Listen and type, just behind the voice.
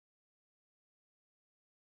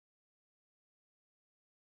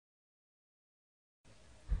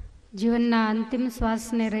જીવનના અંતિમ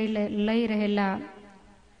શ્વાસને લઈ રહેલા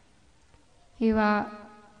એવા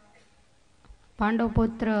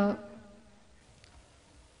પાંડવપુત્ર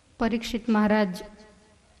પરીક્ષિત મહારાજ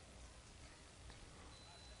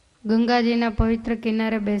ગંગાજીના પવિત્ર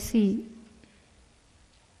કિનારે બેસી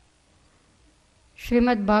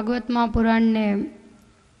શ્રીમદ ભાગવત પુરાણને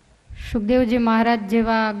સુખદેવજી મહારાજ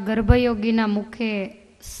જેવા ગર્ભયોગીના મુખે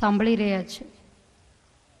સાંભળી રહ્યા છે.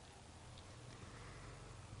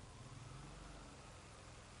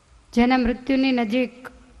 જેના મૃત્યુની નજીક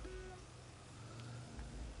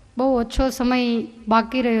બહુ ઓછો સમય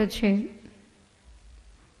બાકી રહ્યો છે.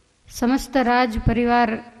 સમસ્ત રાજ પરિવાર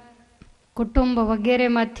કુટુંબ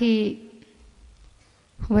વગેરેમાંથી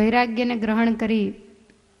વૈરાગ્યને ગ્રહણ કરી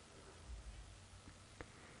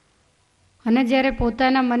અને જ્યારે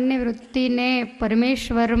પોતાના મનની વૃત્તિને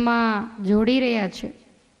પરમેશ્વરમાં જોડી રહ્યા છે,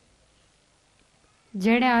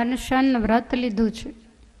 જેણે અનશન વ્રત લીધું છે,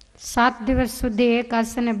 7 દિવસ સુધી એક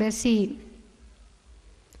આસને બેસી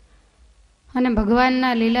અને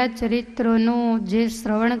ભગવાનના લીલા ચરિત્રોનું જે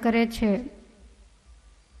શ્રવણ કરે છે,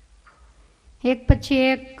 એક પછી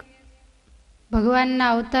એક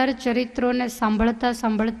ભગવાનના અવતાર ચરિત્રોને સાંભળતા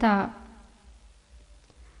સાંભળતા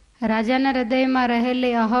રાજાના હૃદયમાં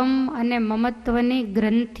રહેલી અહમ અને મમત્વની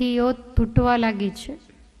ગ્રંથિઓ તૂટવા લાગી છે.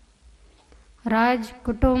 રાજ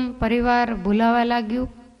કુટુંબ પરિવાર ભૂલાવા લાગ્યું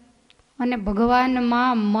અને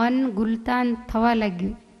ભગવાનમાં મન ગુલતાન થવા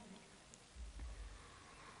લાગ્યું.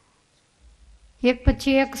 એક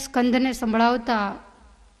પછી એક સ્કંદને સંભળાવતા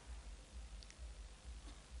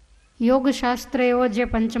યોગશાસ્ત્ર એવો જે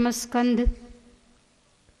પંચમ સ્કંદ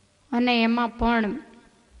અને એમાં પણ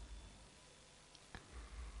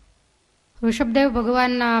ઋષભદેવ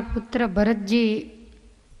ભગવાનના પુત્ર ભરતજી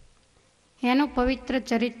એનું પવિત્ર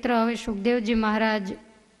ચરિત્ર હવે સુખદેવજી મહારાજ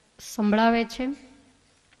સંભળાવે છે.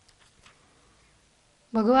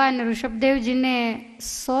 ભગવાન ઋષભદેવજીને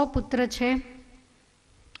 100 પુત્ર છે.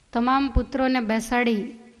 તમામ પુત્રોને બેસાડી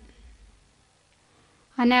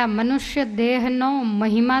અને આ મનુષ્ય દેહનો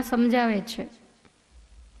મહિમા સમજાવે છે.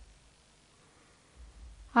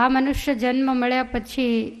 આ મનુષ્ય જન્મ મળ્યા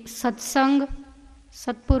પછી સત્સંગ,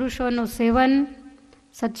 સત્પુરુષોનું સેવન,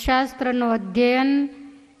 સત્શાસ્ત્રનું અધ્યયન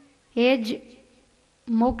એ જ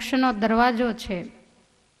મોક્ષનો દરવાજો છે.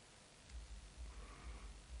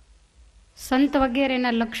 સંત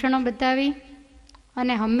વગેરેના લક્ષણો બતાવી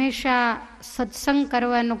અને હંમેશા સત્સંગ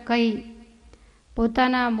કરવાનું કહી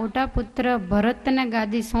પોતાના મોટા પુત્ર ભરતને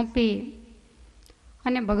ગાદી સોંપી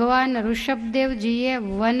અને ભગવાન ઋષભદેવજીએ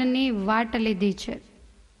વનની વાટ લીધી છે.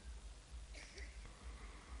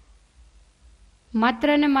 માત્ર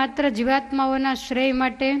ને માત્ર જીવાત્માઓના શ્રેય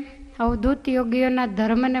માટે, અવધૂત યોગીઓના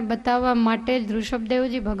ધર્મને બતાવવા માટે જ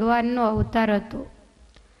ઋષભદેવજી ભગવાનનો અવતાર હતો.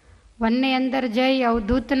 વનની અંદર જઈ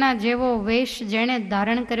અવધૂતના જેવો વેશ જેણે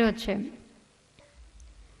ધારણ કર્યો છે,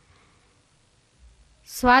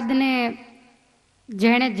 સ્વાદને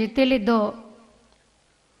જેણે જીતી લીધો,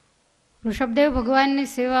 ઋષભદેવ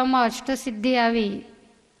ભગવાનની સેવામાં અષ્ટસિદ્ધિ આવી,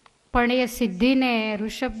 પણ એ સિદ્ધિને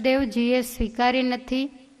ઋષભદેવજીએ સ્વીકારી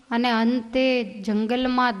નથી અને અંતે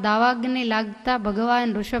જંગલમાં દાવાગ્નિ લાગતા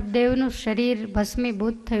ભગવાન ઋષભદેવનું શરીર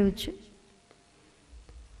ભસ્મીભૂત થયું છે.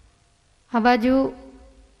 આ બાજુ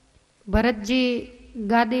ભરતજી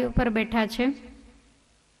ગાદી ઉપર બેઠા છે,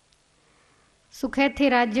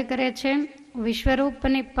 સુખેથી રાજ્ય કરે છે.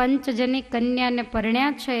 વિશ્વરૂપની પંચજની કન્યાને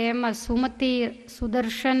પરણ્યા છે. એમાં સુમતિ,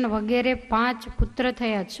 સુદર્શન વગેરે 5 પુત્ર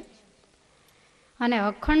થયા છે. અને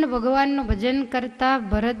અખંડ ભગવાનનું ભજન કરતા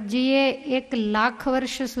ભરતજીએ 1,00,000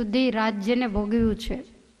 વર્ષ સુધી રાજ્યને ભોગવ્યું છે.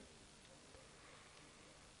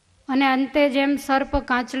 અને અંતે જેમ સર્પ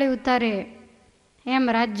કાંચળી ઉતારે એમ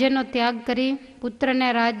રાજ્યનો ત્યાગ કરી પુત્રને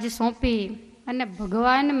રાજ્ય સોંપી અને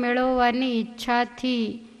ભગવાન મેળવવાની ઈચ્છાથી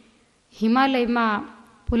હિમાલયમાં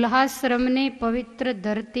પુલહાશ્રમની પવિત્ર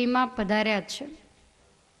ધરતીમાં પધાર્યા છે.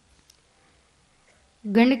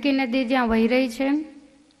 ગંડકી નદી જ્યાં વહી રહી છે,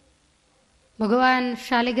 ભગવાન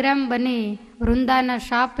શાલિગ્રામ બની વૃંદાના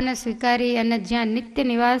શાપને સ્વીકારી અને જ્યાં નિત્ય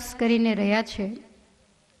નિવાસ કરીને રહ્યા છે.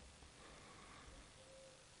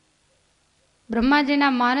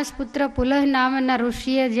 બ્રહ્માજીના માનસપુત્ર પુલહ નામના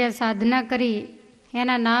ઋષિએ જ્યાં સાધના કરી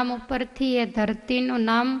એના નામ ઉપરથી એ ધરતીનું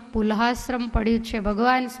નામ પુલહાશ્રમ પડ્યું છે.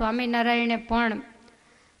 ભગવાન સ્વામિનારાયણે પણ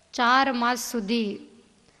 4 માસ સુધી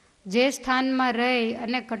જે સ્થાનમાં રહી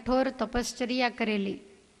અને કઠોર તપશ્ચર્યા કરેલી,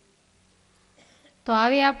 તો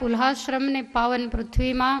આવી આ પુલહાશ્રમની પાવન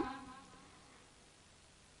પૃથ્વીમાં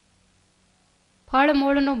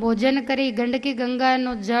ફળમૂળનું ભોજન કરી ગંડકી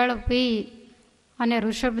ગંગાનું જળ પી અને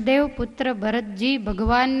ઋષભદેવ પુત્ર ભરતજી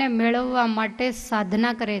ભગવાનને મેળવવા માટે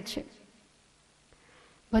સાધના કરે છે.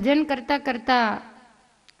 ભજન કરતા કરતા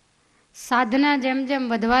સાધના જેમ જેમ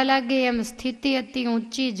વધવા લાગી એમ સ્થિતિ અતિ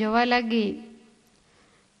ઊંચી જવા લાગી.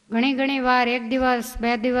 ઘણી ઘણી વાર 1 દિવસ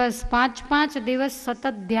 2 દિવસ 5 દિવસ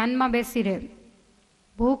સતત ધ્યાનમાં બેસી રહે.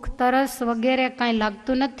 ભૂખ તરસ વગેરે કાંઈ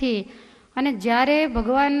લાગતું નથી. અને જ્યારે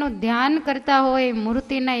ભગવાનનું ધ્યાન કરતા હોય,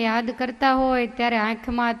 મૂર્તિને યાદ કરતા હોય, ત્યારે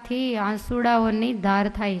આંખમાંથી આંસુડાઓની ધાર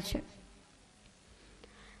થાય છે.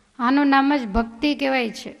 આનું નામ જ ભક્તિ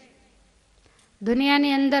કહેવાય છે.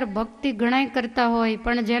 દુનિયાની અંદર ભક્તિ ઘણાય કરતા હોય,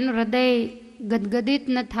 પણ જેનું હૃદય ગદગદિત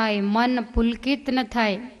ન થાય, મન પુલકિત ન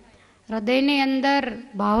થાય, હૃદયની અંદર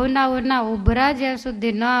ભાવનાઓના ઉભરા જ્યાં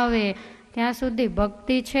સુધી ન આવે ત્યાં સુધી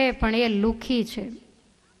ભક્તિ છે પણ એ લુખી છે.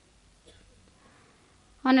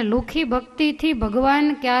 અને લુખી ભક્તિથી ભગવાન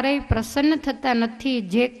ક્યારેય પ્રસન્ન થતા નથી.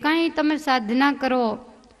 જે કાંઈ તમે સાધના કરો,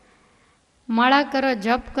 માળા કરો,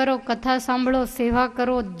 જપ કરો, કથા સાંભળો, સેવા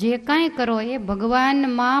કરો, જે કાંઈ કરો એ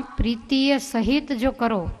ભગવાનમાં પ્રીતિએ સહિત જો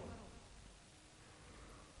કરો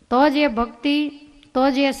તો જ એ ભક્તિ, તો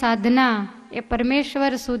જ એ સાધના એ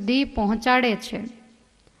પરમેશ્વર સુધી પહોંચાડે છે.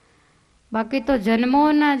 બાકી તો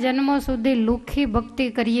જન્મોના જન્મો સુધી લુખી ભક્તિ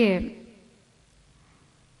કરીએ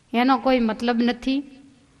એનો કોઈ મતલબ નથી.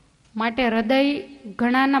 માટે હૃદય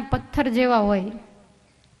ઘણાના પથ્થર જેવા હોય,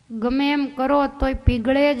 ગમે એમ કરો તોય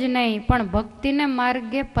પીગળે જ નહીં, પણ ભક્તિને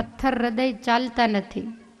માર્ગે પથ્થર હૃદય ચાલતા નથી.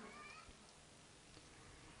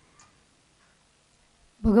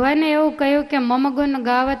 ભગવાને એવું કહ્યું કે મમ ગુણ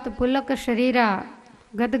ગાવત પુલક શરીરા,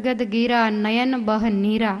 ગદગદ ગીરા નયન બહ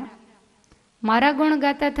નીરા. મારા ગુણ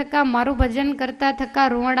ગાતા થકા, મારું ભજન કરતા થકા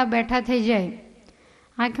રૂવાડા બેઠા થઈ જાય,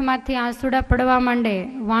 આંખમાંથી આંસુડા પડવા માંડે,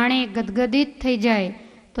 વાણી ગદગદિત થઈ જાય,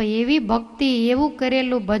 તો એવી ભક્તિ, એવું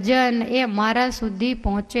કરેલું ભજન એ મારા સુધી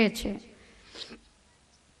પહોંચે છે.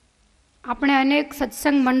 આપણે અનેક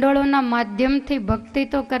સત્સંગ મંડળોના માધ્યમથી ભક્તિ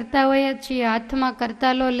તો કરતા હોઈએ છીએ, હાથમાં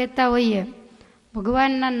કરતાલો લેતા હોઈએ,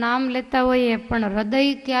 ભગવાનના નામ લેતા હોઈએ, પણ હૃદય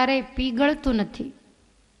ક્યારેય પીગળતું નથી.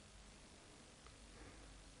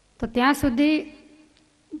 તો ત્યાં સુધી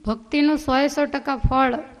ભક્તિનું 100%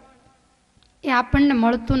 ફળ એ આપણને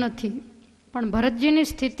મળતું નથી. પણ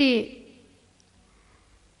ભરતજીની સ્થિતિ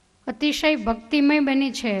અતિશય ભક્તિમય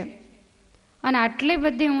બની છે. અને આટલી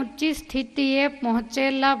બધી ઊંચી સ્થિતિએ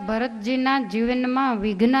પહોંચેલા ભરતજીના જીવનમાં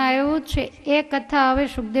વિઘ્ન આવ્યું છે. એ કથા હવે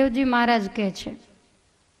સુખદેવજી મહારાજ કહે છે.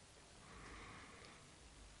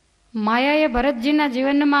 માયાએ ભરતજીના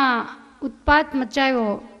જીવનમાં ઉત્પાત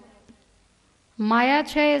મચાવ્યો. માયા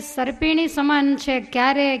છે એ સર્પિણી સમાન છે,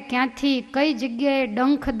 ક્યારે ક્યાંથી કઈ જગ્યાએ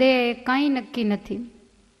ડંખ દે કાંઈ નક્કી નથી.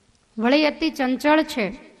 વળી અતિ ચંચળ છે.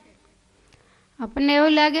 આપણને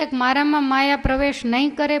એવું લાગે કે મારામાં માયા પ્રવેશ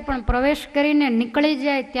નહીં કરે, પણ પ્રવેશ કરીને નીકળી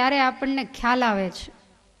જાય ત્યારે આપણને ખ્યાલ આવે છે.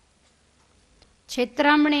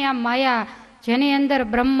 છેતરામણી આ માયા, જેની અંદર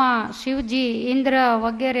બ્રહ્મા, શિવજી, ઇન્દ્ર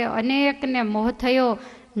વગેરે અનેકને મોહ થયો.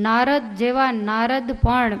 નારદ જેવા નારદ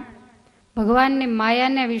પણ ભગવાનની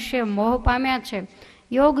માયાને વિશે મોહ પામ્યા છે.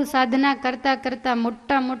 યોગ સાધના કરતા કરતા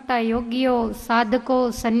મોટા મોટા યોગીઓ, સાધકો,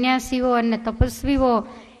 સંન્યાસીઓ અને તપસ્વીઓ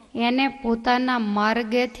એને પોતાના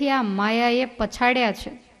માર્ગેથી આ માયાએ પછાડ્યા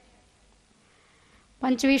છે.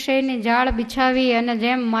 પંચવિષયની જાળ બિછાવી અને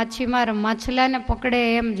જેમ માછીમાર માછલાને પકડે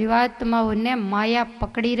એમ જીવાત્માઓને માયા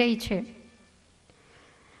પકડી રહી છે.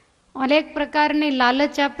 અનેક પ્રકારની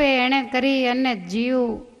લાલચ આપે એણે કરી અને જીવ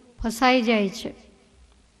ફસાઈ જાય છે.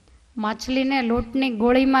 માછલીને લોટની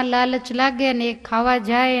ગોળીમાં લાલચ લાગે ને એ ખાવા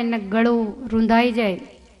જાય અને ગળું રૂંધાઈ જાય.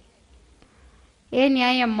 એ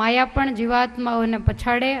ન્યાય માયા પણ જીવાત્માઓને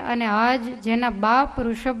પછાડે. અને આજ જેના બાપ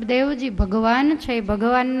ઋષભદેવજી ભગવાન છે,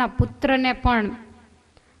 ભગવાનના પુત્રને પણ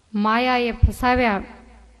માયાએ ફસાવ્યા.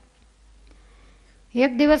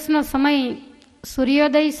 એક દિવસનો સમય,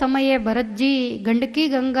 સૂર્યોદય સમયે ભરતજી ગંડકી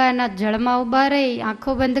ગંગાના જળમાં ઊભા રહી,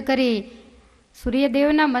 આંખો બંધ કરી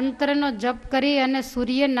સૂર્યદેવના મંત્રનો જપ કરી અને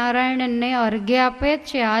સૂર્યનારાયણને અર્ઘ્ય આપે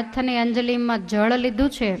છે. હાથની અંજલિમાં જળ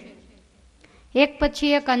લીધું છે. એક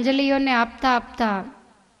પછી એક અંજલિઓને આપતા આપતા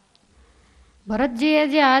ભરતજીએ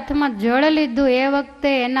જે હાથમાં જળ લીધું એ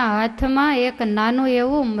વખતે એના હાથમાં એક નાનું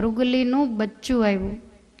એવું મૃગલીનું બચ્ચું આવ્યું,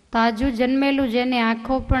 તાજું જન્મેલું, જેની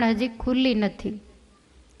આંખો પણ હજી ખુલ્લી નથી.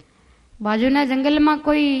 બાજુના જંગલમાં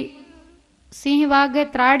કોઈ સિંહ વાઘે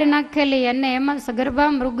ત્રાડ નાખેલી અને એમાં સગર્ભા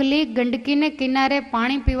મૃગલી ગંડકીને કિનારે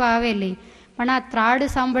પાણી પીવા આવેલી. પણ આ ત્રાડ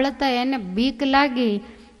સાંભળતા એને બીક લાગી.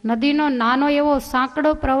 નદીનો નાનો એવો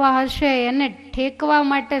સાંકડો પ્રવાહ હશે, એને ઠેકવા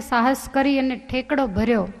માટે સાહસ કરી અને ઠેકડો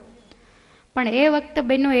ભર્યો. પણ એ વખતે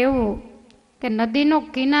બન્યું એવું કે નદીનો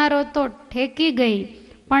કિનારો તો ઠેકી ગઈ,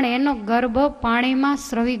 પણ એનો ગર્ભ પાણીમાં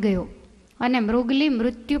સ્રવી ગયો અને મૃગલી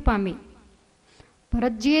મૃત્યુ પામી.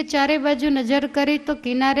 ભરતજીએ ચારે બાજુ નજર કરી તો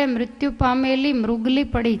કિનારે મૃત્યુ પામેલી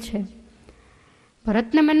મૃગલી પડી છે.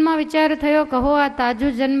 ભરતને મનમાં વિચાર થયો, કહો આ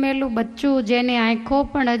તાજું જન્મેલું બચ્ચું જેની આંખો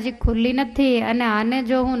પણ હજી ખુલ્લી નથી, અને આને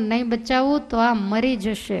જો હું નહીં બચાવું તો આ મરી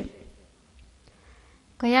જશે.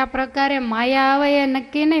 કયા પ્રકારે માયા આવે એ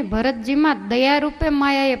નક્કી નહીં. ભરતજીમાં દયા રૂપે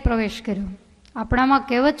માયાએ પ્રવેશ કર્યો. આપણામાં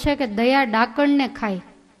કહેવત છે કે દયા ડાકણને ખાય.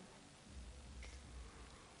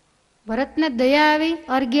 ભરતને દયા આવી,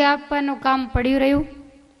 અર્ઘ્ય આપવાનું કામ પડ્યું રહ્યું,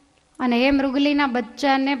 અને એ મૃગલીના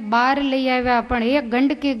બચ્ચાને બહાર લઈ આવ્યા. પણ એ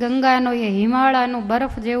ગંડકી ગંગાનો, એ હિમાલયનું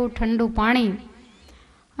બરફ જેવું ઠંડુ પાણી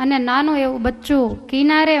અને નાનું એવું બચ્ચું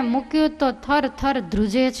કિનારે મૂક્યું તો થર થર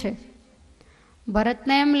ધ્રુજે છે.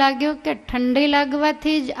 ભરતને એમ લાગ્યું કે ઠંડી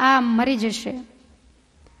લાગવાથી જ આ મરી જશે.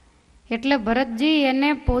 એટલે ભરતજી એને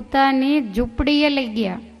પોતાની ઝૂંપડીએ લઈ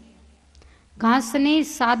ગયા. ઘાસની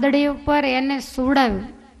સાદડી ઉપર એને સુવડાવ્યું.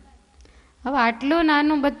 હવે આટલું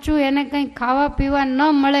નાનું બચ્ચું, એને કંઈ ખાવા પીવા ન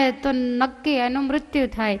મળે તો નક્કી એનું મૃત્યુ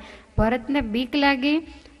થાય. ભરતને બીક લાગી,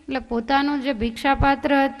 એટલે પોતાનું જે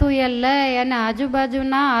ભિક્ષાપાત્ર હતું એ લઈ અને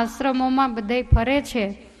આજુબાજુના આશ્રમોમાં બધે ફરે છે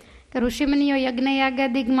કે ઋષિમુનિઓ યજ્ઞ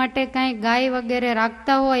યાગાદિક માટે કાંઈ ગાય વગેરે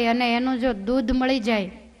રાખતા હોય અને એનું જો દૂધ મળી જાય,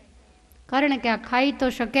 કારણ કે આ ખાઈ તો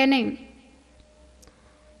શકે નહીં.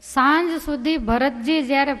 સાંજ સુધી ભરતજી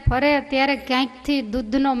જ્યારે ફરે ત્યારે ક્યાંકથી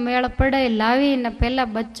દૂધનો મેળ પડે, લાવીને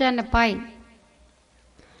પેલા બચ્ચાને પાઈ.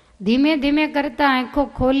 ધીમે ધીમે કરતા આંખો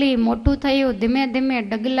ખોલી, મોટું થયું, ધીમે ધીમે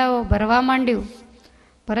ડગલાઓ ભરવા માંડ્યું.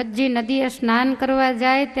 ભરતજી નદીએ સ્નાન કરવા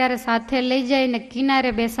જાય ત્યારે સાથે લઈ જઈને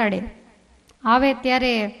કિનારે બેસાડે. આવે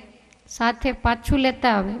ત્યારે સાથે પાછું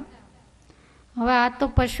લેતા આવે. હવે આ તો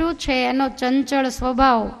પશુ છે, એનો ચંચળ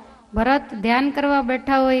સ્વભાવ. ભરત ધ્યાન કરવા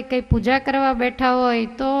બેઠા હોય, કંઈ પૂજા કરવા બેઠા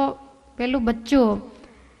હોય તો પેલું બચ્ચું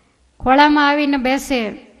ખોળામાં આવીને બેસે,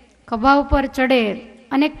 ખભા ઉપર ચડે,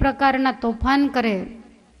 અનેક પ્રકારના તોફાન કરે.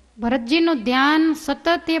 ભરતજીનું ધ્યાન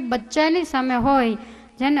સતત એ બચ્ચાની સામે હોય.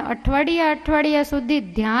 જેને અઠવાડિયા સુધી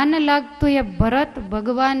ધ્યાન લાગતું એ ભરત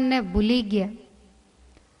ભગવાનને ભૂલી ગયા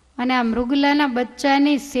અને આ મૃગલાના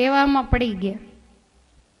બચ્ચાની સેવામાં પડી ગયા.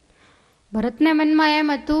 ભરતને મનમાં એમ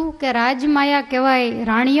હતું કે રાજમાયા કહેવાય,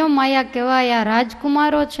 રાણીઓ માયા કહેવાય, આ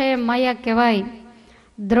રાજકુમારો છે માયા કહેવાય,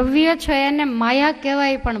 દ્રવ્ય છે એને માયા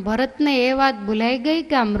કહેવાય. પણ ભરતને એ વાત ભૂલાઈ ગઈ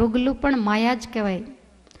કે આ મૃગલું પણ માયા જ કહેવાય.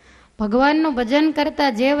 ભગવાનનું ભજન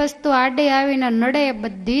કરતા જે વસ્તુ આડે આવીને નડે એ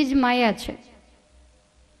બધી જ માયા છે.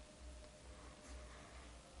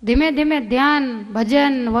 ધીમે ધીમે ધ્યાન,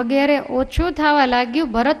 ભજન વગેરે ઓછું થવા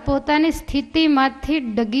લાગ્યું. ભરત પોતાની સ્થિતિમાંથી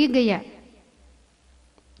ડગી ગયા.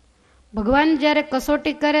 ભગવાન જ્યારે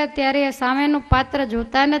કસોટી કરે ત્યારે એ સામેનું પાત્ર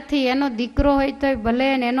જોતા નથી. એનો દીકરો હોય તોય ભલે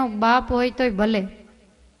ને એનો બાપ હોય તોય ભલે.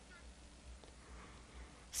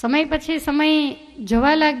 સમય પછી સમય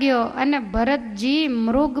જવા લાગ્યો અને ભરતજી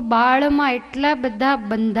મૃગ બાળમાં એટલા બધા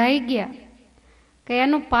બંધાઈ ગયા કે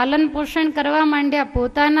એનું પાલન પોષણ કરવા માંડ્યા.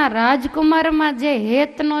 પોતાના રાજકુમારમાં જે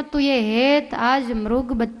હેત નહોતું એ હેત આજ મૃગ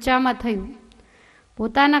બચ્ચામાં થયું.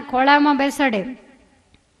 પોતાના ખોળામાં બેસાડે,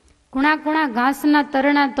 કુણા કુણા ઘાસના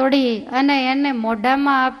તરણા તોડી અને એને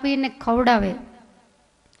મોઢામાં આપીને ખવડાવે.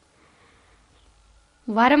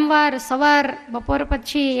 વારંવાર સવાર બપોર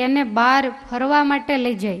પછી એને બહાર ફરવા માટે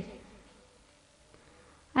લઈ જાય.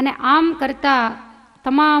 અને આમ કરતા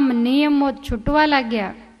તમામ નિયમો છૂટવા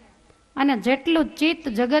લાગ્યા અને જેટલું ચિત્ત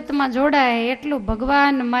જગતમાં જોડાય એટલું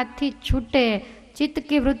ભગવાનમાંથી છૂટે. ચિત્ત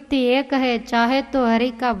કી વૃત્તિ એક હે, ચાહે તો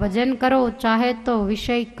હરિ કા ભજન કરો, ચાહે તો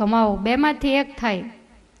વિષય કમાઓ. બેમાંથી એક થાય.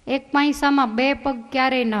 એક પૈસામાં બે પગ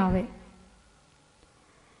ક્યારેય ના આવે.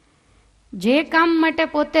 જે કામ માટે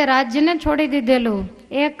પોતે રાજ્યને છોડી દીધેલું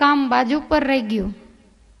એ કામ બાજુ પર રહી ગયું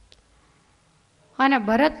અને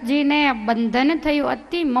ભરતજીને બંધન થયું.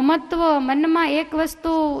 અતિ મમત્વ. મનમાં એક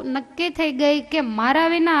વસ્તુ નક્કી થઈ ગઈ કે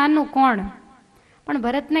મારા વિના આનું કોણ. પણ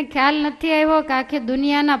ભરતને ખ્યાલ નથી આવ્યો કે આખી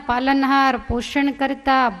દુનિયાના પાલનહાર, પોષણ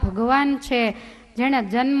કરતા ભગવાન છે, જેણે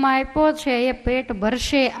જન્મ આપ્યો છે એ પેટ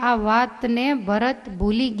ભરશે. આ વાતને ભરત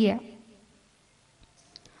ભૂલી ગયા.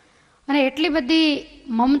 અને એટલી બધી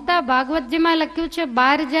મમતા ભાગવતજીમાં લખ્યું છે,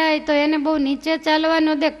 બહાર જાય તો એને બહુ નીચે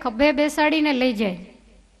ચાલવાનું દે, ખભે બેસાડીને લઈ જાય.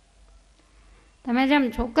 તમે જેમ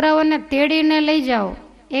છોકરાઓને તેડીને લઈ જાઓ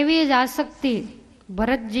એવી જ આસક્તિ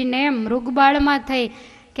ભરતજીને મૃગબાળમાં થઈ.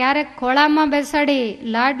 ક્યારેક ખોળામાં બેસાડી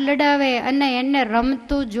લાડ લડાવે અને એને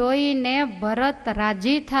રમતું જોઈને ભરત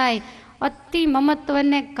રાજી થાય. અતિ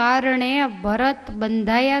મમત્વને કારણે ભરત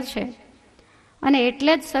બંધાયા છે. અને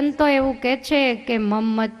એટલે જ સંતો એવું કહે છે કે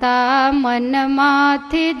મમતા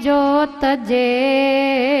મનમાંથી જોતજે,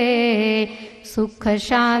 સુખ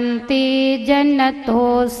શાંતિ જનતો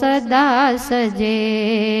સદા સજે.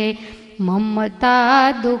 મમતા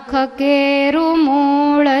દુઃખ કેરું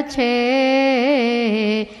મૂળ છે,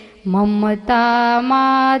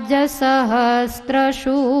 મમતામાં જ સહસ્ત્ર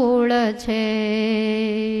શૂળ છે.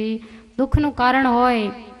 દુઃખનું કારણ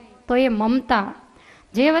હોય તો એ મમતા.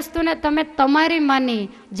 જે વસ્તુને તમે તમારી માની,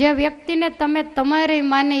 જે વ્યક્તિને તમે તમારી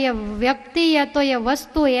માની, એ વ્યક્તિ યા તો એ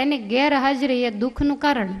વસ્તુ, એની ગેરહાજરી એ દુઃખનું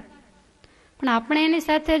કારણ. પણ આપણે એની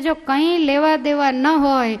સાથે જો કંઈ લેવા દેવા ન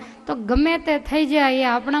હોય તો ગમે તે થઈ જાય એ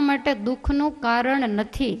આપણા માટે દુઃખનું કારણ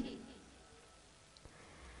નથી.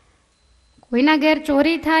 કોઈના ઘેર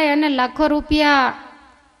ચોરી થાય અને લાખો રૂપિયા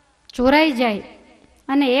ચોરાઈ જાય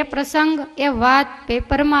અને એ પ્રસંગ, એ વાત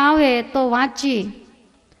પેપરમાં આવે તો વાંચી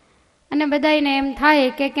અને બધાને એમ થાય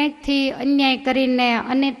કે કંઈકથી અન્યાય કરીને,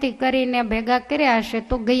 અનીતિ કરીને ભેગા કર્યા હશે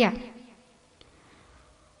તો ગયા.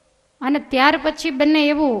 અને ત્યાર પછી બને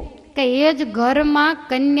એવું કે એ જ ઘરમાં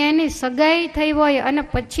કન્યાની સગાઈ થઈ હોય અને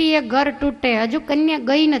પછી એ ઘર તૂટે, હજુ કન્યા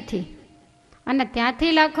ગઈ નથી અને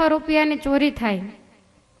ત્યાંથી લાખો રૂપિયાની ચોરી થાય,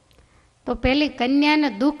 તો પેલી કન્યાને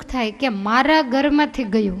દુઃખ થાય કે મારા ઘરમાંથી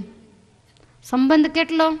ગયું. સંબંધ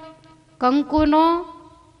કેટલો? કંકુનો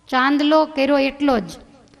ચાંદલો કર્યો એટલો જ.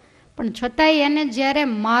 પણ છતાંય એને જ્યારે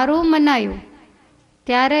મારું મનાયું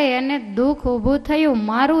ત્યારે એને દુઃખ ઊભું થયું.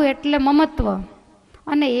 મારું એટલે મમત્વ.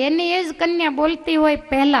 અને એની એ જ કન્યા બોલતી હોય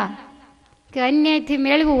પહેલાં કે અન્યાયથી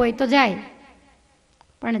મેળવું હોય તો જાય.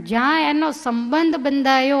 પણ જ્યાં એનો સંબંધ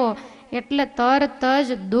બંધાયો એટલે તરત જ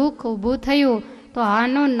દુઃખ ઊભું થયું. તો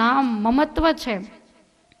આનું નામ મમત્વ છે.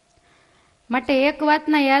 માટે એક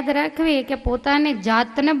વાતના યાદ રાખવી કે પોતાની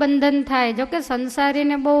જાતને બંધન થાય. જોકે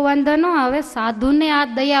સંસારીને બહુ વાંધો ન આવે, સાધુને આ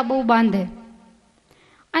દયા બહુ બાંધે.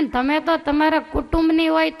 અને તમે તો તમારા કુટુંબની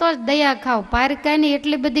હોય તો જ દયા ખાવ, પારકાની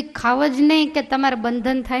એટલી બધી ખાવ જ નહીં કે તમારે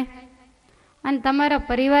બંધન થાય. અને તમારા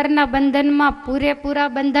પરિવારના બંધનમાં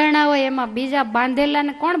પૂરેપૂરા બંધાણા હોય, એમાં બીજા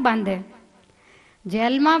બાંધેલાને કોણ બાંધે?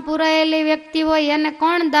 જેલમાં પૂરાયેલી વ્યક્તિ હોય એને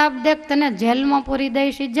કોણ દાબ દે તને જેલમાં પૂરી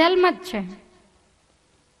દઈશ? એ જેલમાં જ છે.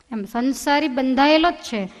 એમ સંસારી બંધાયેલો જ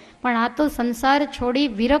છે. પણ આ તો સંસાર છોડી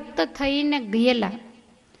વિરક્ત થઈને ગયેલા.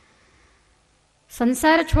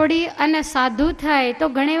 સંસાર છોડી અને સાધુ થાય તો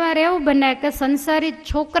ઘણીવાર એવું બને કે સંસારી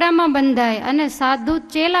છોકરામાં બંધાય અને સાધુ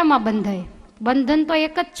ચેલામાં બંધાય. બંધન તો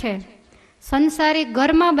એક જ છે. સંસારી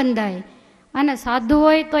ઘરમાં બંધાય અને સાધુ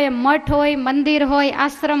હોય તો એ મઠ હોય, મંદિર હોય,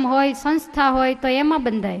 આશ્રમ હોય, સંસ્થા હોય તો એમાં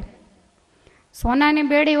બંધાય. સોનાની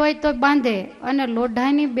બેડી હોય તો બાંધે અને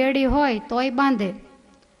લોઢાની બેડી હોય તોય બાંધે.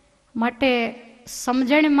 માટે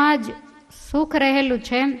સમજણમાં જ સુખ રહેલું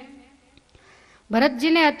છે.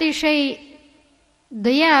 ભરતજીને અતિશય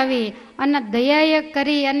દયા આવી અને દયાએ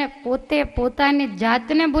કરી અને પોતે પોતાની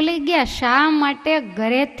જાતને ભૂલી ગયા. શા માટે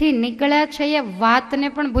ઘરેથી નીકળ્યા છે એ વાતને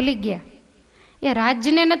પણ ભૂલી ગયા. એ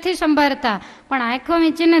રાજ્યને નથી સંભાળતા, પણ આંખો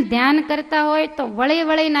વીંચીને ધ્યાન કરતા હોય તો વળી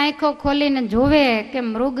વળીને આંખો ખોલીને જોવે કે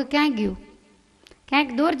મૃગ ક્યાં ગયું, ક્યાંક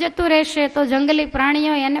દૂર જતું રહેશે તો જંગલી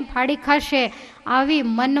પ્રાણીઓ એને ફાડી ખાશે. આવી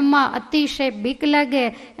મનમાં અતિશય બીક લાગે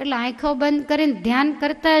એટલે આંખો બંધ કરીને ધ્યાન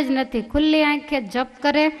કરતા જ નથી. ખુલ્લી આંખે જપ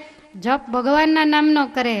કરે, જપ ભગવાનના નામનો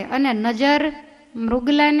કરે અને નજર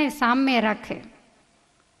મૃગલાની સામે રાખે.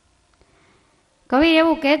 કવિ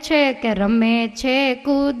એવું કહે છે કે રમે છે,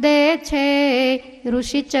 કૂદે છે,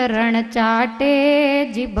 ઋષિ ચરણ ચાટે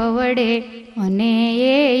જીભ વડે, અને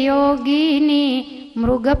એ યોગીની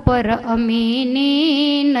મૃગ પર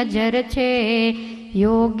અમીની નજર છે.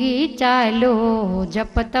 યોગી ચાલ્યો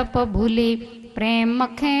જપ તપ ભૂલી, પ્રેમ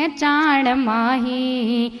ખેંચાણ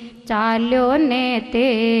માહી, ચાલ્યો ને તે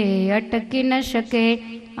અટકી ન શકે,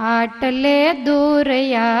 આટલે દૂર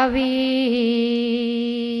આવી.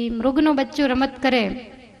 મૃગનું બચ્ચું રમત કરે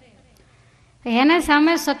એના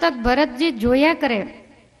સામે સતત ભરતજી જોયા કરે.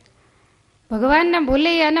 ભગવાનને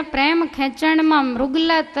ભૂલી અને પ્રેમ ખેંચાણમાં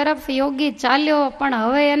મૃગલા તરફ યોગી ચાલ્યો, પણ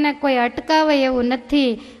હવે એને કોઈ અટકાવે એવું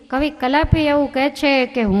નથી. કવિ કલાપી એવું કહે છે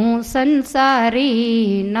કે હું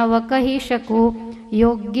સંસારી નવ કહી શકું,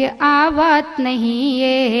 યોગ્ય આ વાત નહીં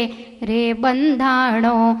એ રે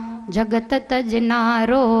બંધાણો, જગત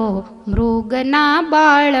તજનારો મૃગના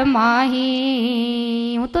બાળ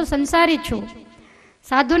માહી. હું તો સંસારી છું,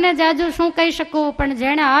 સાધુને જાજુ શું કહી શકું, પણ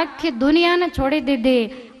જેણે આખી દુનિયાને છોડી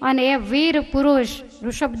દીધી અને એ વીર પુરુષ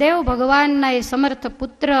ઋષભદેવ ભગવાનના એ સમર્થ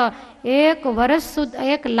પુત્ર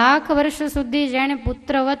 1,00,000 વર્ષ સુધી જેણે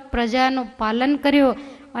પુત્રવત પ્રજાનું પાલન કર્યું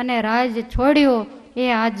અને રાજ છોડ્યું, એ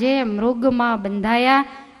આજે મૃગમાં બંધાયા.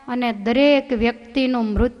 અને દરેક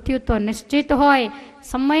વ્યક્તિનું મૃત્યુ તો નિશ્ચિત હોય.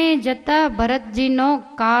 સમય જતા ભરતજીનો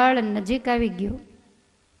કાળ નજીક આવી ગયો.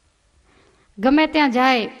 ગમે ત્યાં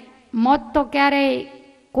જાય, મોત તો ક્યારેય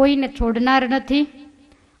કોઈને છોડનાર નથી.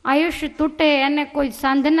 આયુષ્ય તૂટે એને કોઈ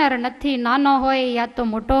સાંધનાર નથી, નાનો હોય યા તો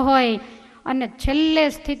મોટો હોય. અને છેલ્લે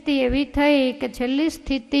સ્થિતિ એવી થઈ કે છેલ્લી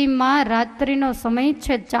સ્થિતિમાં રાત્રિનો સમય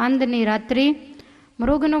છે, ચાંદની રાત્રિ.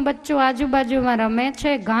 મૃગનું બચ્ચું આજુબાજુમાં રમે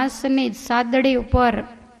છે, ઘાસની સાદડી ઉપર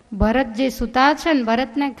ભરતજી સૂતા છે ને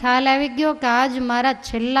ભરતને ખ્યાલ આવી ગયો કે આજ મારા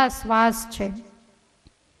છેલ્લા શ્વાસ છે.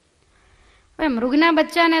 હવે મૃગના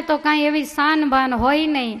બચ્ચાને તો કાંઈ એવી શાન ભાન હોય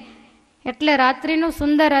નહીં, એટલે રાત્રિનું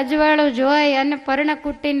સુંદર અજવાળું જોઈ અને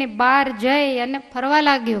પર્ણકુટીની બહાર જઈ અને ફરવા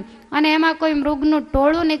લાગ્યું, અને એમાં કોઈ મૃગનું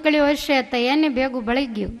ટોળું નીકળ્યું હશે તો એની ભેગું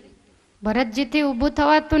ભળી ગયું. ભરતજીથી ઊભું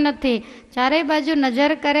થવાતું નથી, ચારેય બાજુ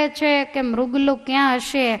નજર કરે છે કે મૃગલું ક્યાં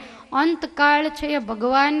હશે. અંતકાળ છે એ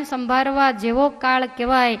ભગવાન સંભાળવા જેવો કાળ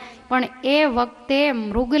કહેવાય, પણ એ વખતે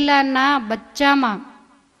મૃગલાના બચ્ચામાં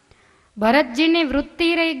ભરતજીની વૃત્તિ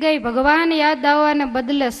રહી ગઈ. ભગવાન યાદ આવવાને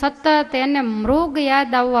બદલે સતત એને મૃગ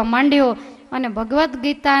યાદ આવવા માંડ્યો, અને ભગવદ્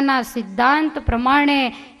ગીતાના સિદ્ધાંત પ્રમાણે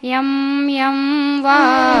યમ યમ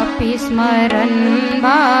વાપી સ્મરન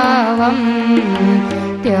ભાવમ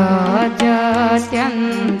ત્યજત્યંતે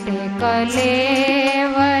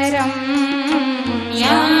કલેવરમ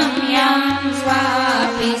યમ યમ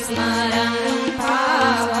વાપી સ્મરન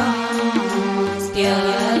ભાવમ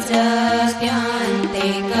ત્યજત્યંતે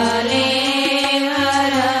કલેવરમ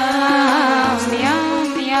યમ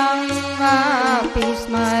યમ વાપી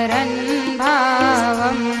સ્મરન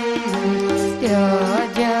ભાવમ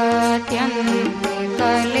ત્યજત્યંતે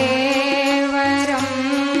કલેવરમ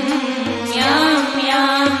યમ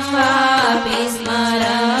યમ વાપી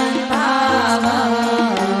સ્મરન ભાવમ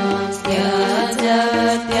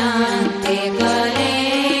ત્યજત્યંતે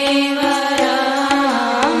કલેવરમ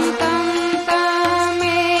તમ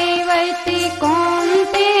તમેવૈતિ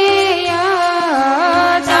કૌન્તેય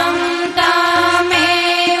તમ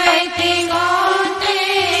તમેવૈતિ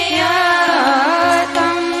કૌન્તેય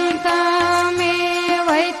તમ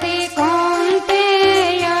તમેવૈતિ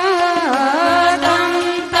કૌન્તેય તમ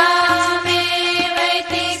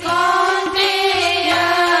તમેવૈતિ કૌન્તેય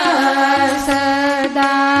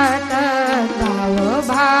સદા તદ્ભાવ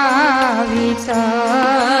ભાવિત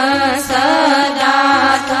સદા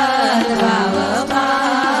તદ્ભાવ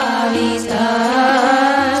ભાવિત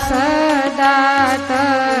સદા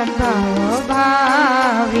તદ્ભાવ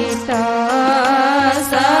ભાવિત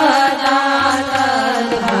સદા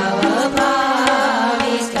તદ્ભાવ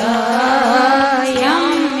ભાવિત યમ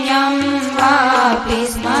યમ વાપી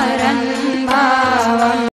સ્મરન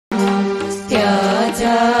ભાવમ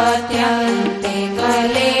ત્યજત્યંતે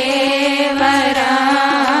કલેવરમ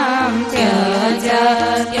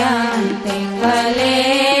ત્યજત્યંતે કલેવરમ.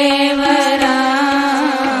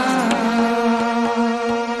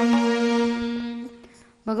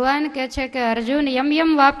 ભગવાન કહે છે કે અર્જુન યમ યમ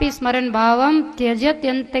વાપી સ્મરણ ભાવમ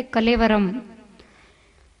ત્યજત્યંતે કલેવરમ.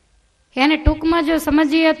 એને ટૂંકમાં જો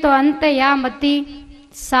સમજીએ તો અંતે યામતી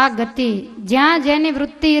સા ગતિ, જ્યાં જેની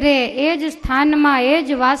વૃત્તિ રહે એ જ સ્થાનમાં એ જ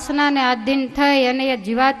વાસનાને આધીન થઈ અને એ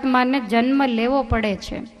જીવાત્માને જન્મ લેવો પડે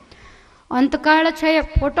છે. અંતકાળ છે એ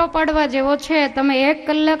ફોટો પાડવા જેવો છે. તમે 1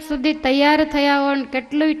 કલાક સુધી તૈયાર થયા હોય ને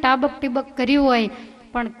કેટલું ટાબક ટીબક કર્યું હોય,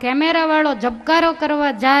 પણ કેમેરાવાળો ઝબકારો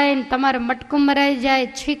કરવા જાય ને તમારે મટકું મરાઈ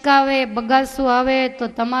જાય, છીક આવે, બગાસું આવે તો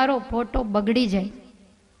તમારો ફોટો બગડી જાય.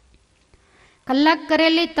 કલાક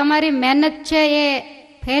કરેલી તમારી મહેનત છે એ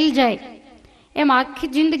ફેલ જાય. એમ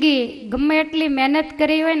આખી જિંદગી ગમે એટલી મહેનત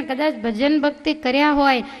કરી હોય ને કદાચ ભજન ભક્તિ કર્યા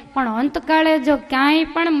હોય, પણ અંતકાળે જો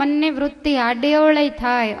ક્યાંય પણ મનની વૃત્તિ આડેવળી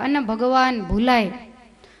થાય અને ભગવાન ભૂલાય,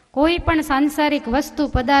 કોઈ પણ સાંસારિક વસ્તુ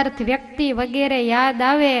પદાર્થ વ્યક્તિ વગેરે યાદ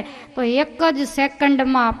આવે તો 1 જ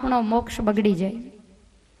સેકન્ડમાં આપણો મોક્ષ બગડી જાય.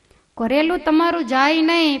 કરેલું તમારું જાય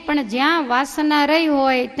નહીં, પણ જ્યાં વાસના રહી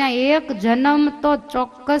હોય ત્યાં 1 જન્મ તો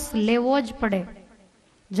ચોક્કસ લેવો જ પડે.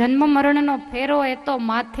 જન્મ મરણનો ફેરો એ તો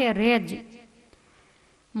માથે રહે જ.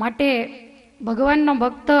 માટે ભગવાનનો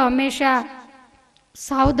ભક્ત હંમેશા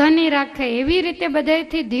સાવધાની રાખે, એવી રીતે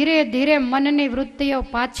બધેથી ધીરે ધીરે મનની વૃત્તિઓ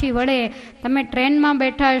પાછી વળે. તમે ટ્રેનમાં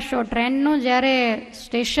બેઠા હશો, ટ્રેનનું જ્યારે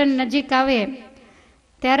સ્ટેશન નજીક આવે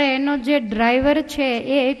ત્યારે એનો જે ડ્રાઈવર છે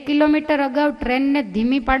એ 1 કિલોમીટર અગાઉ ટ્રેનને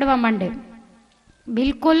ધીમી પાડવા માંડે.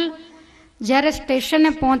 બિલકુલ જ્યારે સ્ટેશને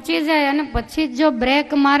પહોંચી જાય અને પછી જો બ્રેક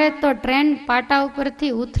મારે તો ટ્રેન પાટા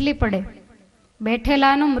ઉપરથી ઉથલી પડે,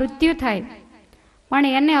 બેઠેલાનું મૃત્યુ થાય. પણ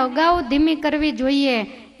એને અગાઉ ધીમી કરવી જોઈએ.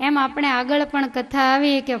 એમ આપણે આગળ પણ કથા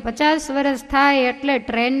આવી કે 50 વર્ષ થાય એટલે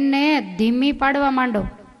ટ્રેનને ધીમી પાડવા માંડો.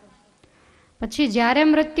 પછી જ્યારે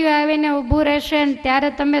મૃત્યુ આવીને ઊભું રહેશે ને ત્યારે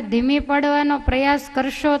તમે ધીમી પડવાનો પ્રયાસ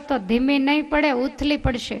કરશો તો ધીમી નહીં પડે, ઉથલી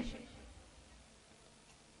પડશે.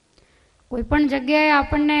 કોઈ પણ જગ્યાએ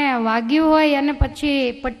આપણને વાગ્યું હોય અને પછી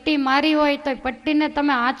પટ્ટી મારી હોય તો પટ્ટીને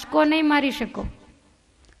તમે આંચકો નહીં મારી શકો,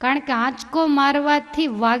 કારણ કે આંચકો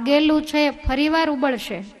મારવાથી વાગેલું છે એ ફરીવાર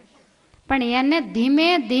ઉબળશે. પણ એને ધીમે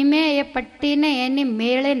ધીમે એ પટ્ટીને એની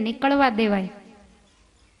મેળે નીકળવા દેવાય.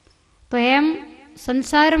 તો એમ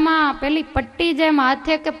સંસારમાં પેલી પટ્ટી જેમ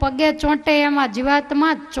હાથે કે પગે ચોંટે એમાં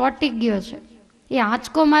જીવાત્મા ચોંટી ગયો છે. એ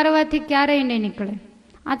આંચકો મારવાથી ક્યારેય નહીં નીકળે.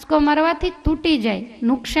 આંચકો મારવાથી તૂટી જાય,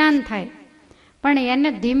 નુકસાન થાય. પણ એને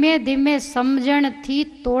ધીમે ધીમે સમજણથી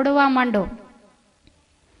તોડવા માંડો.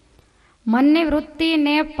 મનની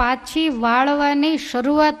વૃત્તિને પાછી વાળવાની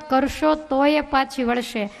શરૂઆત કરશો તો એ પાછી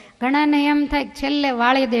વળશે. ઘણાને એમ થાય કે છેલ્લે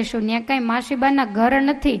વાળી દેશું, ત્યાં કાંઈ માસીબાના ઘર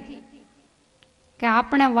નથી કે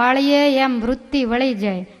આપણે વાળીએ એમ વૃત્તિ વળી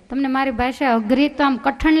જાય. તમને મારી ભાષા અઘરી તો આમ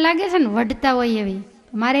કઠણ લાગે છે ને, વઢતા હોય એવી.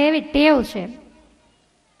 મારે એવી ટેવ છે,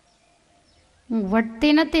 હું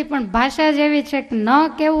વટતી નથી, પણ ભાષા જ એવી છે કે ન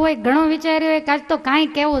કેવું હોય, ઘણું વિચાર્યું હોય કે આજ તો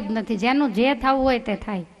કાંઈ કેવું જ નથી, જેનું જે થવું હોય તે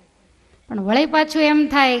થાય. પણ વળી પાછું એમ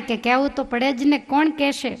થાય કે કહેવું તો પડે જ ને, કોણ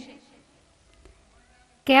કહેશે?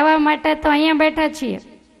 કહેવા માટે તો અહીંયા બેઠા છીએ.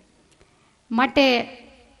 માટે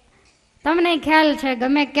તમને ખ્યાલ છે,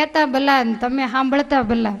 ગમે કહેતા ભલા તમે સાંભળતા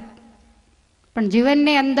ભલા, પણ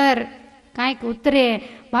જીવનની અંદર કાંઈક ઉતરે.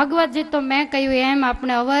 ભાગવતજી તો મેં કહ્યું એમ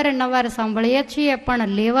આપણે અવારનવાર સાંભળીએ છીએ,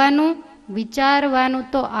 પણ લેવાનું વિચારવાનું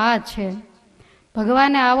તો આ છે.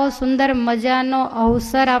 ભગવાને આવો સુંદર મજાનો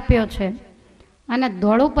અવસર આપ્યો છે. અને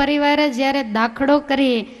ધોળું પરિવારે જ્યારે દાખલો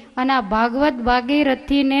કરી અને આ ભાગવત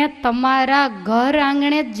ભાગીરથીને તમારા ઘર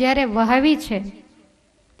આંગણે જ્યારે વહાવી છે,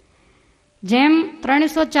 જેમ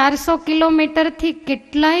 300-400 કિલોમીટરથી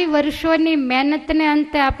કેટલાય વર્ષોની મહેનતને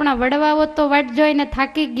અંતે આપણા વડવાઓ તો વાટ જોઈને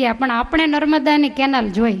થાકી ગયા, પણ આપણે નર્મદાની કેનાલ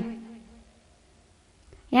જોઈ.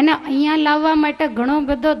 એને અહીંયા લાવવા માટે ઘણો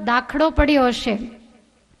બધો દાખલો પડ્યો હશે.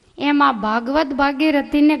 એમ આ ભાગવત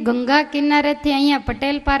ભાગીરથીને ગંગા કિનારેથી અહીંયા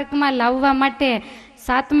પટેલ પાર્કમાં લાવવા માટે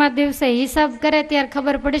 7મા દિવસે હિસાબ કરે ત્યારે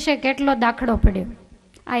ખબર પડશે કેટલો દાખલો પડ્યો.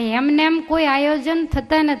 આ એમને એમ કોઈ આયોજન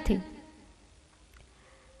થતા નથી.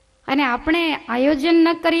 અને આપણે આયોજન ન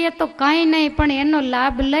કરીએ તો કાંઈ નહીં, પણ એનો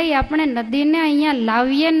લાભ લઈ આપણે નદીને અહીંયા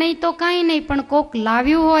લાવીએ નહીં તો કાંઈ નહીં, પણ કોક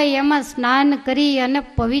લાવ્યું હોય એમાં સ્નાન કરી અને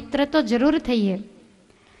પવિત્ર તો જરૂર થઈએ.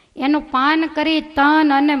 એનું પાન કરી તન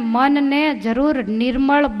અને મનને જરૂર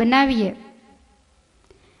નિર્મળ બનાવીએ.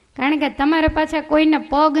 કારણ કે તમારે પાછા કોઈને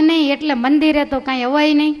પગ નહીં એટલે મંદિરે તો કાંઈ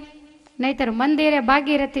અવાય નહીં, નહીતર મંદિરે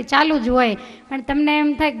ભાગીરથી ચાલુ જ હોય. પણ તમને એમ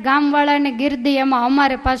થાય ગામવાળાને ગીરદી, એમાં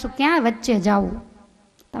અમારે પાછું ક્યાં વચ્ચે જવું?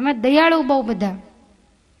 તમે દયાળુ બહુ બધા.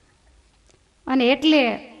 અને એટલે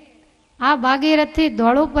આ ભાગીરથી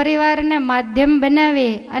ધોળું પરિવારને માધ્યમ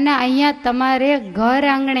બનાવી અને અહીંયા તમારે ઘર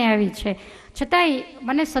આંગણે આવી છે. છતાંય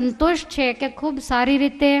મને સંતોષ છે કે ખૂબ સારી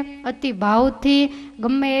રીતે અતિ ભાવથી,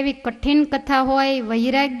 ગમે એવી કઠિન કથા હોય,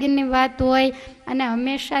 વૈરાગ્યની વાત હોય, અને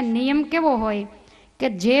હંમેશા નિયમ કેવો હોય કે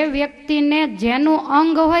જે વ્યક્તિને જેનું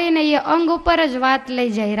અંગ હોય ને એ અંગ ઉપર જ વાત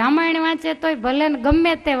લઈ જાય. રામાયણ વાંચે તોય ભલે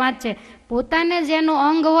ગમે તે વાંચે, પોતાને જેનું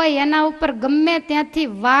અંગ હોય એના ઉપર ગમે ત્યાંથી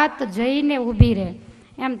વાત જઈને ઊભી રહે.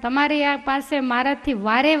 એમ તમારી આ પાસે મારાથી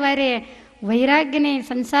વારે વારે વૈરાગ્યની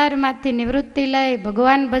સંસારમાંથી નિવૃત્તિ લઈ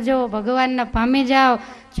ભગવાન ભજો, ભગવાનને પામી જાઓ,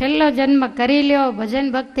 છેલ્લો જન્મ કરી લ્યો, ભજન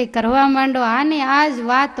ભક્તિ કરવા માંડો. આની આ જ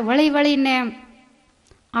વાત વળી વળીને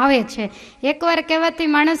આવે છે. એકવાર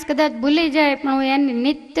કહેવાથી માણસ કદાચ ભૂલી જાય, પણ હું એની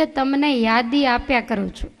નિત્ય તમને યાદી આપ્યા કરું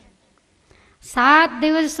છું. 7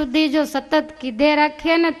 દિવસ સુધી જો સતત કીધે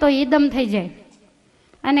રાખીએ ને તો ઈદમ થઈ જાય.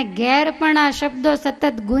 અને ઘેર પણ આ શબ્દો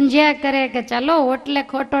સતત ગુંજ્યા કરે કે ચાલો ઓટલે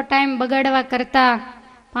ખોટો ટાઈમ બગાડવા કરતા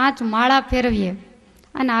 5 માળા ફેરવીએ.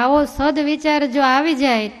 અને આવો સદ વિચાર જો આવી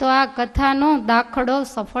જાય તો આ કથાનો દાખલો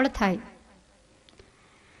સફળ થાય.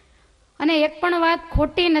 અને એક પણ વાત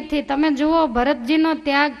ખોટી નથી. તમે જુઓ ભરતજીનો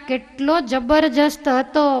ત્યાગ કેટલો જબરજસ્ત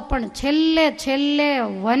હતો, પણ છેલ્લે છેલ્લે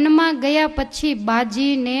વનમાં ગયા પછી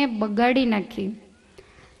બાજીને બગાડી નાખી.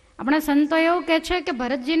 આપણા સંતો એવું કહે છે કે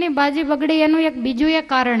ભરતજીની બાજી બગડી એનું એક બીજું એક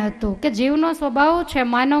કારણ હતું કે જીવનો સ્વભાવ છે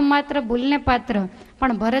માનવ માત્ર ભૂલને પાત્ર.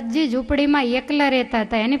 પણ ભરતજી ઝૂંપડીમાં એકલા રહેતા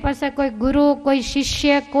હતા. એની પાસે કોઈ ગુરુ, કોઈ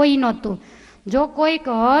શિષ્ય કોઈ નહોતું. જો કોઈક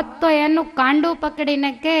હોત તો એનું કાંડું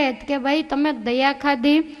પકડીને કહે કે ભાઈ તમે દયા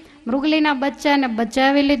ખાધી, મૃગલીના બચ્ચાને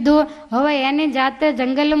બચાવી લીધું, હવે એની જાતે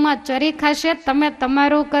જંગલમાં ચરી ખાશે, તમે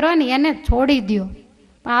તમારું કરો ને એને છોડી દો.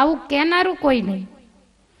 પણ આવું કહેનારું કોઈ નહીં.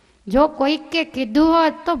 જો કોઈકે કીધું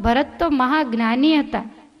હોત તો ભરત તો મહાજ્ઞાની હતા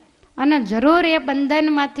અને જરૂર એ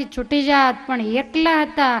બંધનમાંથી છૂટી જાત, પણ એકલા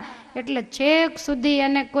હતા એટલે છેક સુધી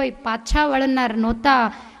એને કોઈ પાછા વળનાર નહોતા.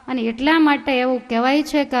 અને એટલા માટે એવું કહેવાય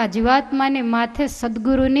છે કે આ જીવાત્માની માથે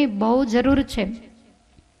સદગુરુની બહુ જરૂર છે.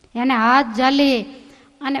 એને હાથ ઝાલી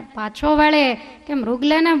અને પાછો વળે કે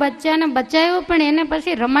મૃગલાના બચ્ચાને બચાવ્યું, પણ એને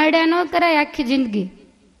પછી રમાડ્યા ન કરાય આખી જિંદગી.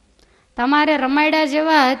 તમારે રમાડ્યા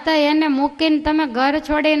જેવા હતા એને મૂકીને તમે ઘર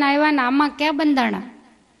છોડીને આવ્યા ને આમાં ક્યાં બંધાણા?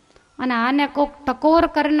 અને આને કોક ટકોર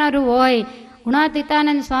કરનારું હોય.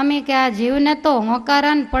 ગુણાતીતાનંદ સ્વામી કે આ જીવને તો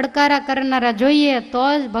હોંકારા ને પડકારા કરનારા જોઈએ તો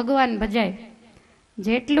જ ભગવાન ભજાય.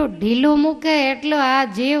 જેટલું ઢીલું મૂકે એટલો આ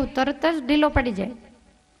જીવ તરત જ ઢીલો પડી જાય.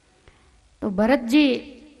 તો ભરતજી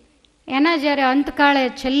એના જ્યારે અંતકાળે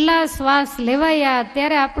છેલ્લા શ્વાસ લેવાયા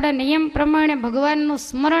ત્યારે આપણા નિયમ પ્રમાણે ભગવાનનું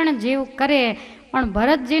સ્મરણ જીવ કરે, પણ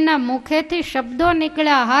ભરતજીના મુખેથી શબ્દો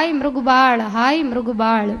નીકળ્યા, હાય મૃગબાળ, હાય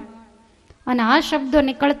મૃગબાળ. અને આ શબ્દો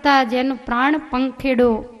નીકળતા જ એનું પ્રાણ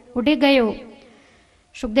પંખીડું ઉડી ગયું.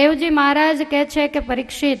 સુખદેવજી મહારાજ કહે છે કે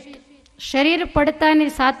પરીક્ષિત, શરીર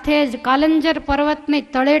પડતાની સાથે જ કાલંજર પર્વતની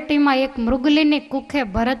તળેટીમાં એક મૃગલીની કુખે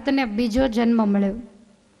ભરતને બીજો જન્મ મળ્યો.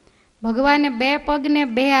 ભગવાને 2 પગ ને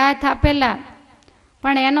 2 હાથ આપેલા,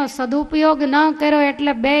 પણ એનો સદુપયોગ ન કર્યો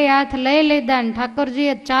એટલે 2 હાથ લઈ લીધા ને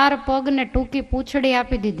ઠાકોરજીએ 4 પગ ને ટૂંકી પૂંછડી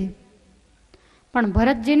આપી દીધી. પણ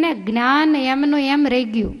ભરતજીને જ્ઞાન એમનું એમ રહી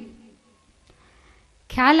ગયું.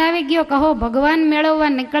 ખ્યાલ આવી ગયો, કહો ભગવાન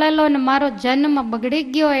મેળવવા નીકળેલો ને મારો જન્મ બગડી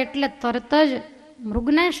ગયો એટલે તરત જ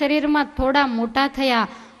મૃગના શરીરમાં થોડા મોટા થયા,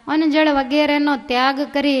 અન્નજળ વગેરેનો ત્યાગ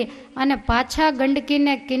કરી અને પાછા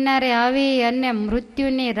ગંડકીને કિનારે આવી અને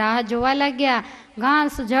મૃત્યુની રાહ જોવા લાગ્યા.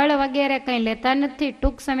 ઘાસ જળ વગેરે કંઈ લેતા નથી.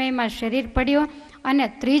 ટૂંક સમયમાં શરીર પડ્યો અને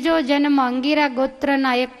ત્રીજો જન્મ અંગીરા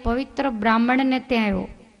ગોત્રના એક પવિત્ર બ્રાહ્મણને ત્યાં આવ્યો.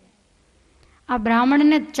 આ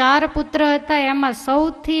બ્રાહ્મણને 4 પુત્ર હતા, એમાં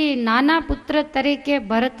સૌથી નાના પુત્ર તરીકે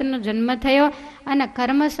ભરતનો જન્મ થયો અને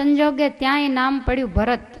કર્મ સંજોગે ત્યાંય નામ પડ્યું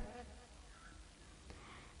ભરત.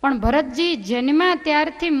 પણ ભરતજી જન્મ્યા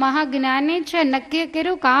ત્યારથી મહાજ્ઞાની છે. નક્કી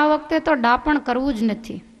કર્યું કે આ વખતે તો ડાપણ કરવું જ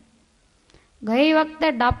નથી. ગઈ વખતે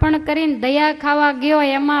ડાપણ કરીને દયા ખાવા ગયો,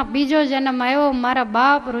 એમાં બીજો જન્મ આવ્યો. મારા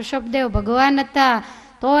બાપ ઋષભદેવ ભગવાન હતા,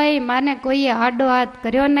 તોય માને કોઈએ આડો હાથ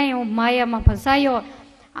કર્યો નહીં, હું માયામાં ફસાયો.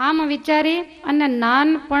 આમ વિચારી અને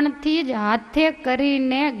નાનપણથી જ હાથે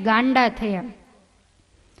કરીને ગાંડા થયા.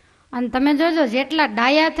 અને તમે જોજો, જેટલા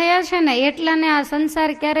ડાયા થયા છે ને એટલાને આ સંસાર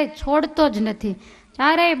ક્યારેય છોડતો જ નથી,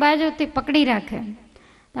 ચારેય બાજુથી પકડી રાખે.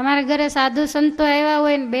 તમારા ઘરે સાધુ સંતો આવ્યા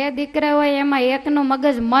હોય ને 2 દીકરા હોય, એમાં એકનું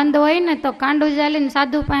મગજ મંદ હોય ને તો કાંડું ચાલીને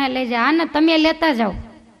સાધુ પાસે લઈ જાય, આને તમે લેતા જાઓ,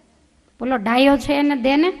 બોલો ડાયો છે એને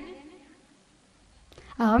દે ને.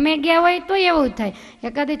 અમે ગયા હોય તો એવું થાય,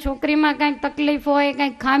 એકાદી છોકરીમાં કાંઈક તકલીફ હોય,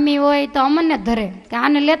 કાંઈક ખામી હોય તો અમને ધરે કે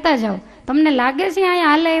આને લેતા જાઓ. તમને લાગે છે અહીંયા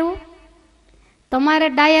હાલે એવું? તમારે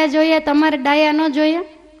ડાયા જોઈએ, તમારે ડાયા ન જોઈએ?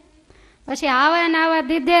 પછી આવા ને આવા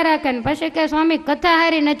દીધે રાખે ને પછી કે સ્વામી કથા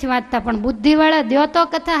હારી નથી વાંચતા. પણ બુદ્ધિવાળા દ્યો તો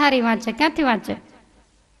કથા હારી વાંચે, ક્યાંથી વાંચે?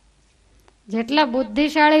 જેટલા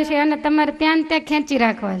બુદ્ધિશાળી છે અને તમારે ત્યાં ને ત્યાં ખેંચી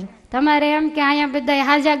રાખવા છે. તમારે એમ કે અહીંયા બધા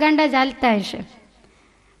હાજા ગાંડા જ હાલતા હશે.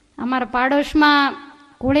 અમારા પાડોશમાં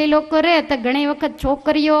કુળી લોકો રહે તો ઘણી વખત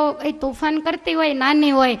છોકરીઓ એ તોફાન કરતી હોય,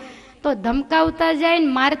 નાની હોય તો ધમકાવતા જાય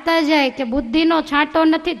ને મારતા જાય કે બુદ્ધિનો છાંટો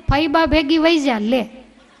નથી, ફૈબા ભેગી વહી જા લે.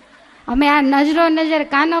 અમે આ નજરો નજર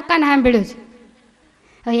કાનો કાન સાંભળ્યું છે.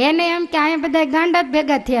 હવે એને એમ કે અહીંયા બધા ગાંડા જ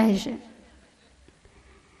ભેગા થયા હશે.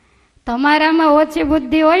 તમારામાં ઓછી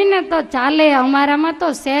બુદ્ધિ હોય ને તો ચાલે, અમારામાં તો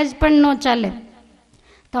સહેજ પણ ન ચાલે.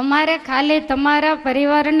 તમારે ખાલી તમારા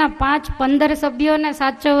પરિવારના 5-15 સભ્યોને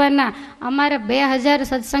સાચવવાના, અમારે 2000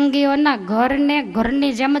 સત્સંગીઓના ઘરને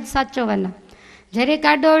ઘરની જેમ જ સાચવવાના. જરીક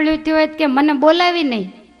આડોળ્યું થયું હોય કે મને બોલાવી નહીં,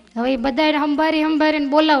 હવે એ બધાને સંભાળીને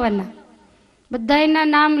બોલાવવાના, બધાના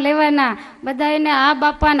નામ લેવાના, બધાને આ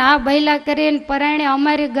બાપાને આ બૈલા કરીને પરાણે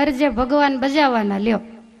અમારી ગરજે ભગવાન બજાવવાના. લ્યો,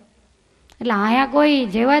 એટલે અહીંયા કોઈ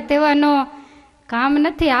જેવા તેવાનો કામ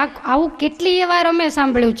નથી. આવું કેટલી વાર અમે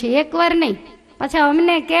સાંભળ્યું છે, એક વાર નહીં. પછી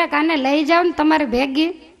અમને કે આને લઈ જાઓ ને તમારે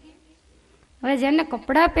ભેગી. હવે જેને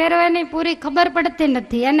કપડાં પહેરવાની પૂરી ખબર પડતી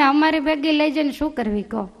નથી એને અમારી ભેગી લઈ જઈને શું કરવી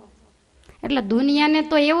કહો? એટલે દુનિયાને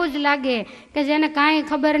તો એવું જ લાગે કે જેને કાંઈ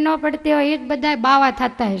ખબર ન પડતી હોય એ જ બધા બાવા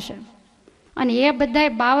થતા હશે. અને એ બધા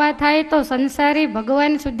બાવા થાય તો સંસારી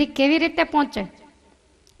ભગવાન સુધી કેવી રીતે પહોંચે?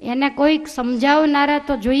 એને કોઈક સમજાવનારા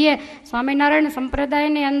તો જોઈએ. સ્વામિનારાયણ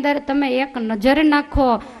સંપ્રદાયની અંદર તમે એક નજર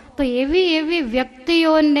નાખો તો એવી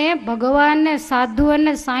વ્યક્તિઓને ભગવાને સાધુ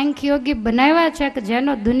અને સાંખ્યોગી બનાવ્યા છે કે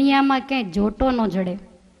જેનો દુનિયામાં ક્યાંય જોટો ન જડે.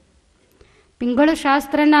 પિંગળ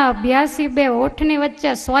શાસ્ત્રના અભ્યાસી 2 ઓઠની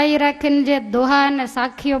વચ્ચે સોય રાખીને જે દોહા અને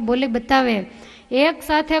સાખીઓ બોલી બતાવે, એક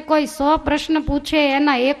સાથે કોઈ 100 પ્રશ્ન પૂછે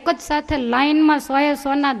એના એક જ સાથે લાઈનમાં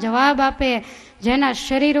 100-100ના જવાબ આપે, જેના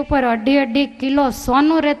શરીર ઉપર 2.5 કિલો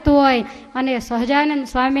સોનું રહેતું હોય અને સહજાનંદ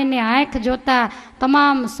સ્વામીની આંખ જોતા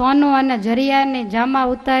તમામ સોનું અને જરિયાની જામા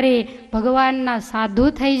ઉતારી ભગવાનના સાધુ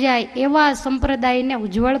થઈ જાય એવા સંપ્રદાયને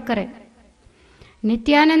ઉજ્જવળ કરે.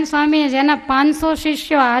 નિત્યાનંદ સ્વામી જેના 500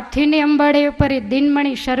 શિષ્યો હાથીની અંબાડી ઉપર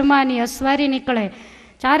દિનમણી શર્માની અસવારી નીકળે,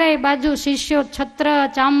 ચારેય બાજુ શિષ્યો છત્ર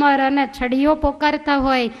ચામર અને છડીઓ પોકારતા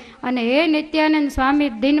હોય અને એ નિત્યાનંદ સ્વામી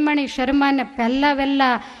દિનમણી શર્માને પહેલા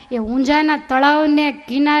વહેલા એ ઊંઝાના તળાવને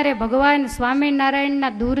કિનારે ભગવાન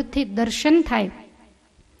સ્વામિનારાયણના દૂરથી દર્શન થાય.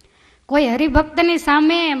 કોઈ હરિભક્તની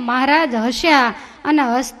સામે મહારાજ હસ્યા અને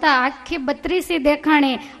હસતા આખી 32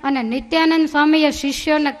 દેખાણી. અને નિત્યાનંદ સ્વામીએ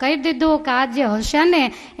શિષ્યોને કહી દીધું કે આ જે હશે ને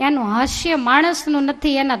એનું હાસ્ય માણસનું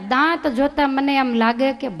નથી, એના દાંત જોતા મને એમ લાગે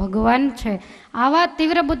કે ભગવાન છે. આવા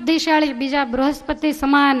તીવ્ર બુદ્ધિશાળી બીજા બૃહસ્પતિ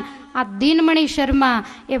સમાન આ દીનમણી શર્મા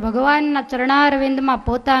એ ભગવાનના ચરણારવિંદમાં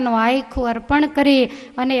પોતાનું આખું અર્પણ કરી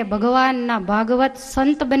અને એ ભગવાનના ભાગવત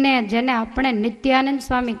સંત બને, જેને આપણે નિત્યાનંદ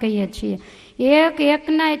સ્વામી કહીએ છીએ.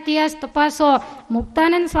 એકના ઇતિહાસ તપાસો.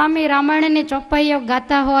 મુક્તાનંદ સ્વામી રામાયણની ચોપાઈઓ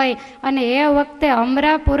ગાતા હોય અને એ વખતે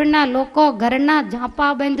અમરાપુરના લોકો ઘરના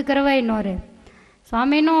ઝાંપા બંધ કરવાય ન રહે.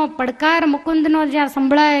 સ્વામીનો પડકાર મુકુંદનો જ્યાં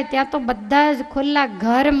સંભળાય ત્યાં તો બધા જ ખુલ્લા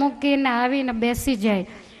ઘર મૂકીને આવીને બેસી જાય.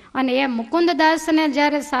 અને એ મુકુંદદાસને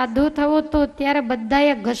જ્યારે સાધુ થવું હતું ત્યારે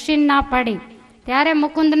બધાએ ઘસીને ના પાડી. ત્યારે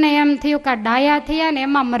મુકુંદને એમ થયું કે ડાયા થયા ને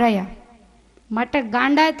એમાં મરાયા, માટે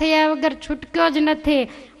ગાંડા થયા વગર છૂટક્યો જ નથી.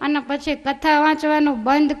 અને પછી કથા વાંચવાનું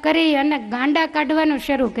બંધ કરી અને ગાંડા કાઢવાનું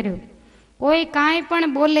શરૂ કર્યું. કોઈ કાંઈ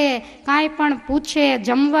પણ બોલે, કાંઈ પણ પૂછે,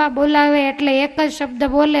 જમવા બોલાવે એટલે એક જ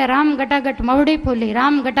શબ્દ બોલે, રામ ગટાગટ મવડી ફૂલી,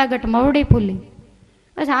 રામ ગટાગટ મવડી ફૂલી.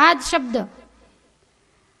 બસ આ જ શબ્દ.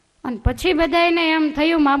 અને પછી બધાને એમ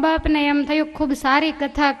થયું, મા બાપને એમ થયું ખૂબ સારી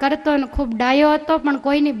કથા કરતો ને ખૂબ ડાયો હતો, પણ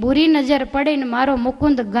કોઈની બુરી નજર પડીને મારો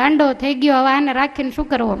મુકુંદ ગાંડો થઈ ગયો, હવે આને રાખીને શું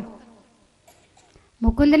કરવો.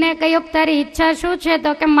 મુકુંદને કહ્યું તારી ઈચ્છા શું છે?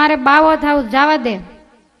 તો કે મારે બાવો થાવ, જવા દે.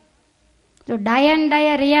 જો ડાયા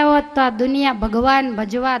ડાયા રહ્યા હોત તો આ દુનિયા ભગવાન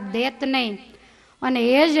ભજવા દેત નહીં. અને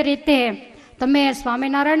એ જ રીતે તમે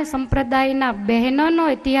સ્વામિનારાયણ સંપ્રદાયના બહેનોનો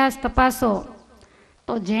ઇતિહાસ તપાસો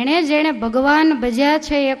તો જેણે જેણે ભગવાન ભજ્યા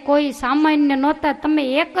છે એ કોઈ સામાન્ય નહોતા. તમે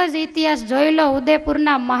એક જ ઇતિહાસ જોઈ લો,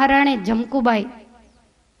 ઉદયપુરના મહારાણી જમકુબાઈ.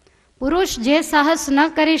 પુરુષ જે સાહસ ન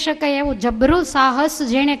કરી શકે એવું જબરું સાહસ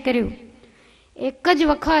જેણે કર્યું. એક જ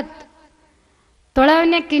વખત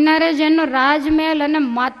તળાવને કિનારે જેનો રાજમહેલ, અને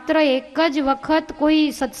માત્ર એક જ વખત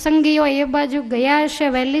કોઈ સત્સંગીઓ એ બાજુ ગયા હશે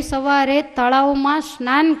વહેલી સવારે તળાવમાં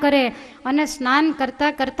સ્નાન કરે અને સ્નાન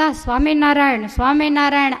કરતા કરતા સ્વામિનારાયણ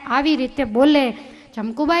સ્વામિનારાયણ આવી રીતે બોલે.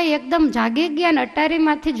 જમકુબાઈ એકદમ જાગી ગયા અને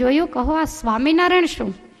અટારીમાંથી જોયું, કહો આ સ્વામિનારાયણ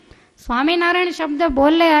શું? સ્વામિનારાયણ શબ્દ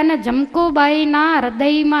બોલે અને જમકુબાઈના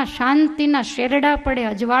હૃદયમાં શાંતિના શેરડા પડે,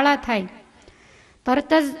 અજવાળા થાય.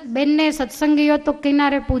 તરત જ બેનને સત્સંગીઓ તો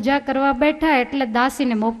કિનારે પૂજા કરવા બેઠા એટલે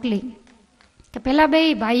દાસીને મોકલી કે પેલા બે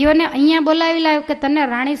ભાઈઓને અહીંયા બોલાવી લાવ કે તને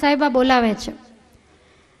રાણી સાહેબા બોલાવે છે.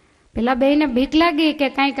 પેલા બેને બીક લાગી કે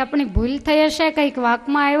કંઈક આપણી ભૂલ થઈ હશે, કંઈક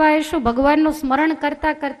વાકમાં આવ્યા હશું. ભગવાનનું સ્મરણ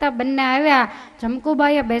કરતા કરતા બંને આવ્યા.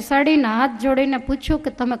 જમકુબાઈએ બેસાડીને હાથ જોડીને પૂછ્યું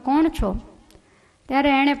કે તમે કોણ છો?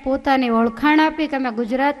 ત્યારે એણે પોતાની ઓળખાણ આપી કે અમે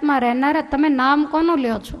ગુજરાતમાં રહેનારા. તમે નામ કોનું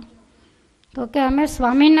લ્યો છો? તો કે અમે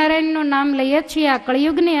સ્વામિનારાયણનું નામ લઈએ છીએ. આ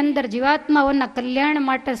કળિયુગની અંદર જીવાત્માઓના કલ્યાણ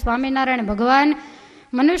માટે સ્વામિનારાયણ ભગવાન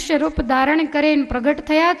મનુષ્ય રૂપ ધારણ કરીને પ્રગટ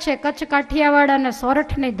થયા છે. કચ્છ, કાઠિયાવાડ અને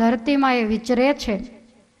સોરઠની ધરતીમાં એ વિચરે છે.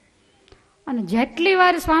 અને જેટલી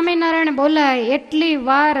વાર સ્વામિનારાયણ બોલાય એટલી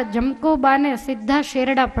વાર જમકુબાને સીધા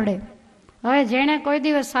શેરડા પડે. હવે જેણે કોઈ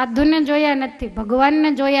દિવસ સાધુને જોયા નથી, ભગવાનને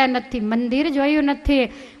જોયા નથી, મંદિર જોયું નથી,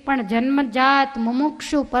 પણ જન્મજાત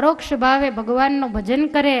મુમુક્ષુ પરોક્ષ ભાવે ભગવાનનું ભજન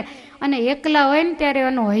કરે અને એકલા હોય ને ત્યારે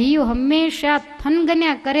એનું હૈયું હંમેશા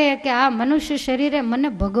થનગન્યા કરે કે આ મનુષ્ય શરીરે મને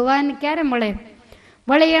ભગવાન ક્યારે મળે.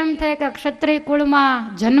 વળી એમ થાય કે ક્ષત્રિય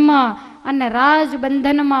કુળમાં જન્મ અને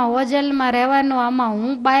રાજબંધનમાં ઓજલમાં રહેવાનું, આમાં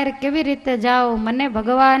હું બહાર કેવી રીતે જાઉં? મને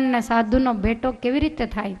ભગવાનને સાધુનો ભેટો કેવી રીતે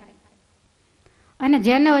થાય? અને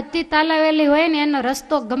જેને અતિ તાલાવેલી હોય ને એનો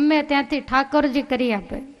રસ્તો ગમે ત્યાંથી ઠાકોરજી કરી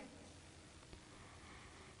આપે.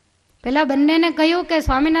 પેલા બંનેને કહ્યું કે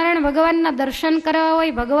સ્વામિનારાયણ ભગવાનના દર્શન કરવા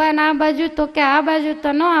હોય, ભગવાન આ બાજુ, તો કે આ બાજુ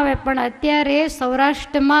તો ન આવે, પણ અત્યારે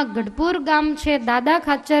સૌરાષ્ટ્રમાં ગઢપુર ગામ છે, દાદા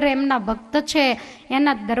ખાચર એમના ભક્ત છે,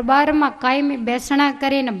 એના દરબારમાં કાયમી બેસણા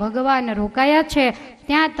કરીને ભગવાન રોકાયા છે,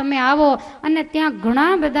 ત્યાં તમે આવો. અને ત્યાં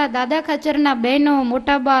ઘણા બધા દાદા ખાચરના બહેનો,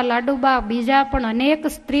 મોટાબા, લાડુબા, બીજા પણ અનેક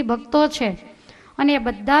સ્ત્રી ભક્તો છે. અને એ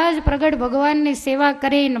બધા જ પ્રગટ ભગવાનની સેવા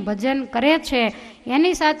કરીને ભજન કરે છે.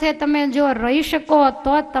 એની સાથે તમે જો રહી શકો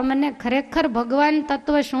તો તમને ખરેખર ભગવાન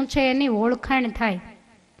તત્વ શું છે એની ઓળખાણ થાય.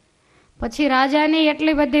 પછી રાજાની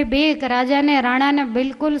એટલી બધી બીક, રાજાને રાણાને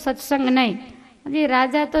બિલકુલ સત્સંગ નહીં. હજી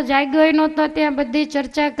રાજા તો જાગ્યો નહોતો, ત્યાં બધી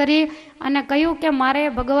ચર્ચા કરી અને કહ્યું કે મારે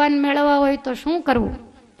ભગવાન મેળવવા હોય તો શું કરવું?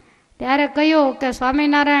 ત્યારે કહ્યું કે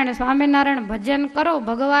સ્વામિનારાયણ સ્વામિનારાયણ ભજન કરો,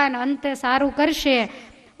 ભગવાન અંતે સારું કરશે.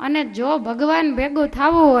 અને જો ભગવાન ભેગું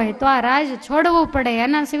થવું હોય તો આ રાજ છોડવું પડે,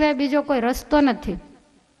 એના સિવાય બીજો કોઈ રસ્તો નથી.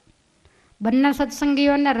 બંને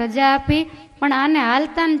સત્સંગીઓને રજા આપી, પણ આને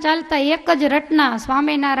હાલતા ને ચાલતા એક જ રટના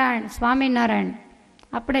સ્વામિનારાયણ સ્વામિનારાયણ.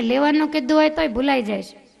 આપણે લેવાનું કીધું હોય તોય ભૂલાઈ જાય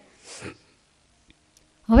છે.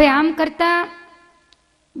 હવે આમ કરતા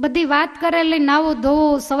બધી વાત કરેલી, નાવું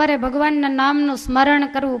ધોવું, સવારે ભગવાનના નામનું સ્મરણ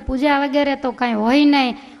કરવું, પૂજા વગેરે તો કાંઈ હોય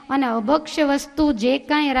નહીં. અને અભક્ષ્ય વસ્તુ જે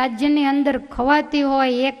કાંઈ રાજ્યની અંદર ખવાતી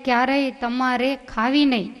હોય એ ક્યારેય તમારે ખાવી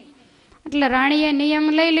નહીં. એટલે રાણીએ નિયમ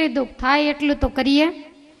લઈ લીધું, થાય એટલું તો કરીએ.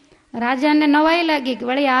 રાજાને નવાઈ લાગી કે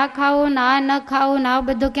વળી આ ખાવું ને આ ન ખાવું ને આ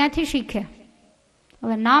બધું ક્યાંથી શીખે.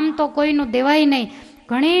 હવે નામ તો કોઈનું દેવાય નહીં.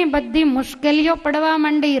 ઘણી બધી મુશ્કેલીઓ પડવા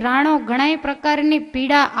માંડી, રાણો ઘણા પ્રકારની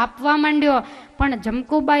પીડા આપવા માંડ્યો. પણ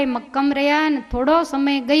જમકુબાઈ મક્કમ રહ્યા ને થોડો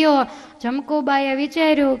સમય ગયો. જમકુબાઈએ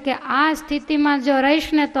વિચાર્યું કે આ સ્થિતિમાં જો રહીશ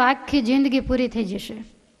ને તો આખી જિંદગી પૂરી થઈ જશે.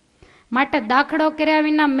 માટે દાખલો કર્યા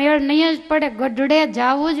વિના મેળ નહીં જ પડે, ગઢડે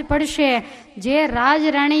જવું જ પડશે. જે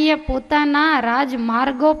રાજરાણીએ પોતાના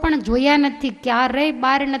રાજમાર્ગો પણ જોયા નથી, ક્યારેય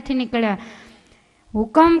બહાર નથી નીકળ્યા.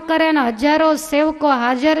 હુકમ કરે ને હજારો સેવકો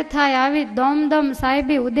હાજર થાય. આવી દોમદમ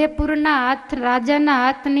સાહેબી ઉદયપુરના હાથ, રાજાના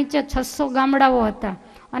હાથ નીચે 600 ગામડાઓ હતા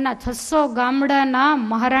અને 600 ગામડાના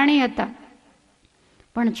મહારાણી હતા.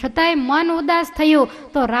 પણ છતાંય મન ઉદાસ થયું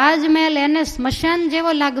તો રાજમહેલ એને સ્મશાન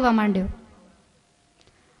જેવો લાગવા માંડ્યો.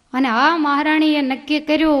 અને આ મહારાણીએ નક્કી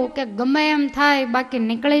કર્યું કે ગમે એમ થાય બાકી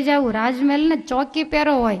નીકળી જવું. રાજમહેલને ચોકી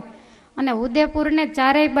પહેરો હોય અને ઉદયપુરને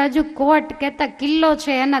ચારેય બાજુ કોટ કહેતા કિલ્લો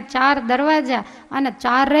છે, એના 4 દરવાજા અને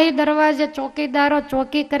ચારેય દરવાજે ચોકીદારો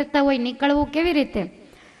ચોકી કરતા હોય. નીકળવું કેવી રીતે?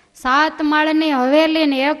 7 માળની હવેલી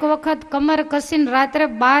ને એક વખત કમર કસીને રાત્રે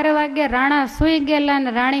 12 વાગે રાણા સૂઈ ગયેલા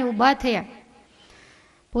અને રાણી ઊભા થયા.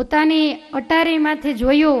 પોતાની અટારીમાંથી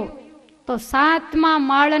જોયું તો 7મા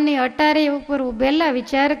માળની અટારી ઉપર ઉભેલા.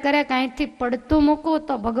 વિચાર કરે કે અહીંથી પડતું મૂકું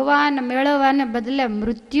તો ભગવાન મેળવવાને બદલે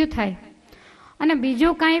મૃત્યુ થાય. અને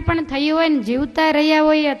બીજું કાંઈ પણ થયું હોય ને જીવતા રહ્યા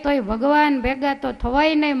હોઈએ તોય ભગવાન ભેગા તો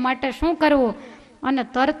થવાય નહીં. માટે શું કરવું? અને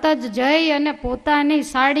તરત જ જઈ અને પોતાની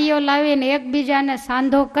સાડીઓ લાવીને એકબીજાને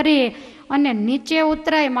સાંધો કરી અને નીચે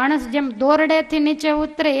ઉતરાય. માણસ જેમ દોરડેથી નીચે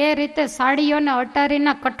ઉતરે એ રીતે સાડીઓને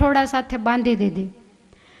અટારીના કઠોડા સાથે બાંધી દીધી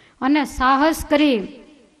અને સાહસ કરી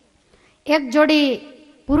એક જોડી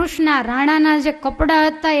પુરુષના રાણાના જે કપડાં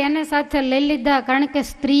હતા એને સાથે લઈ લીધા. કારણ કે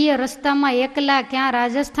સ્ત્રીએ રસ્તામાં એકલા ક્યાં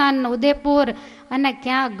રાજસ્થાન ઉદયપુર અને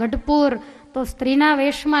ક્યાં ગઢપુર, તો સ્ત્રીના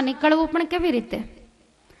વેશમાં નીકળવું પણ કેવી રીતે?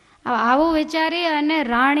 આવું વિચારી અને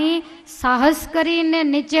રાણી સાહસ કરીને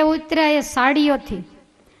નીચે ઉતર્યા. એ સાડીઓથી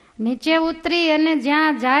નીચે ઉતરી અને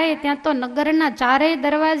જ્યાં જાય ત્યાં તો નગરના ચારેય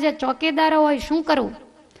દરવાજે ચોકીદારો હોય. શું કરવું?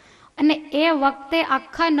 અને એ વખતે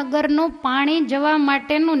આખા નગરનું પાણી જવા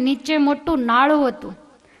માટેનું નીચે મોટું નાળું હતું,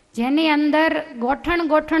 જેની અંદર ગોઠણ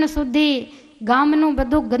ગોઠણ સુધી ગામનું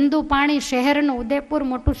બધું ગંદુ પાણી, શહેરનું, ઉદયપુર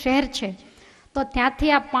મોટું શહેર છે, તો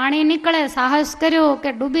ત્યાંથી આ પાણી નીકળે. સાહસ કર્યું કે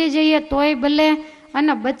ડૂબી જઈએ તોય ભલે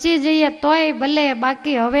અને બચી જઈએ તોય ભલે,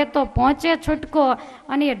 બાકી હવે તો પહોંચે છૂટકો.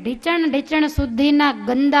 અને એ ઢીચણ સુધીના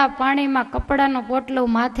ગંદા પાણીમાં કપડાનું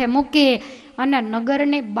પોટલું માથે મૂકી અને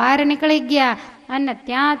નગરની બહાર નીકળી ગયા. અને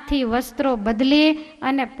ત્યાંથી વસ્ત્રો બદલી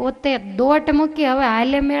અને પોતે દોટ મૂકી. હવે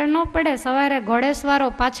હાલે મેળ ન પડે, સવારે ઘોડેસવારો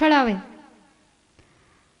પાછળ આવે.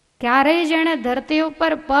 ક્યારેય જેણે ધરતી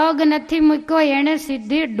ઉપર પગ નથી મૂક્યો એણે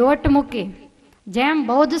સીધી દોટ મૂકી. જેમ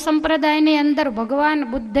બૌદ્ધ સંપ્રદાયની અંદર ભગવાન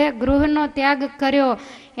બુદ્ધે ગૃહનો ત્યાગ કર્યો,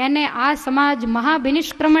 એને આ સમાજ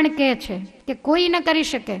મહાવિનિષ્ક્રમણ કહે છે કે કોઈ ન કરી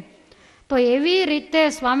શકે. તો એવી રીતે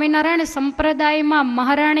સ્વામિનારાયણ સંપ્રદાયમાં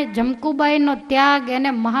મહારાણી જમકુબાઈનો ત્યાગ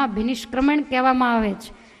એને મહાવિનિષ્ક્રમણ કહેવામાં આવે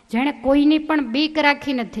છે, જેણે કોઈની પણ બીક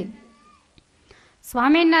રાખી નથી.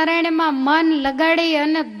 સ્વામિનારાયણમાં મન લગાડી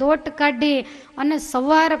અને દોટ કાઢી અને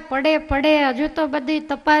સવાર પડે હજુ તો બધી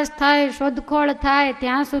તપાસ થાય, શોધખોળ થાય,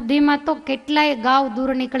 ત્યાં સુધીમાં તો કેટલાય ગાવ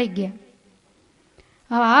દૂર નીકળી ગયા.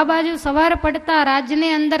 હવે આ બાજુ સવાર પડતા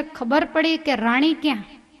રાજની અંદર ખબર પડી કે રાણી ક્યાં.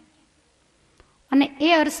 અને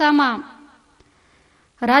એ અરસામાં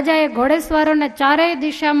રાજાએ ઘોડેસવારોને ચારેય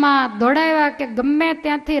દિશામાં દોડાવ્યા કે ગમે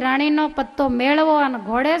ત્યાંથી રાણીનો પત્તો મેળવો. અને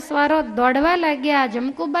ઘોડેસવારો દોડવા લાગ્યા.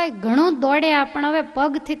 જમકુબાઈ ઘણું દોડ્યા, પણ હવે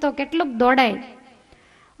પગથી તો કેટલુંક દોડાય.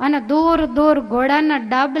 અને દૂર દૂર ઘોડાના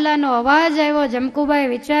ડાબલાનો અવાજ આવ્યો.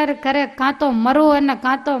 જમકુબાઈ વિચાર કરે કાં તો મરવું અને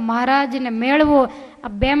કાં તો મહારાજને મેળવું.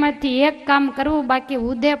 આ બેમાંથી એક કામ કરવું, બાકી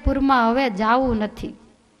ઉદયપુરમાં હવે જાવું નથી.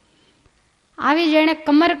 આવી જેણે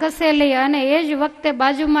કમર કસેલી. અને એ જ વખતે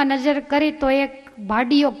બાજુમાં નજર કરી તો એક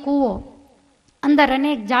ભાડિયો કૂવો, અંદર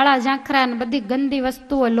અનેક જાળા ઝાંખરા અને બધી ગંદી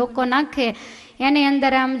વસ્તુઓ લોકો નાખે. એની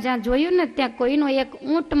અંદર આમ જ્યાં જોયું ને ત્યાં કોઈનું એક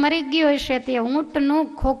ઊંટ મરી ગયો હશે, તે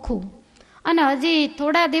ઊંટનું ખોખું, અને હજી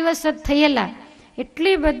થોડા દિવસ જ થયેલા.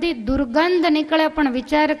 એટલી બધી દુર્ગંધ નીકળે, પણ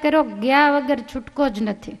વિચાર કર્યો ગયા વગર છૂટકો જ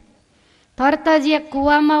નથી. તરત જ એ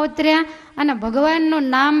કૂવામાં ઉતર્યા અને ભગવાનનું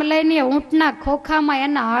નામ લઈને ઊંટના ખોખામાં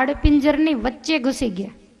એના હાડપિંજરની વચ્ચે ઘૂસી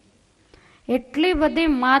ગયા. એટલી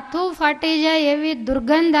બધી માથું ફાટી જાય એવી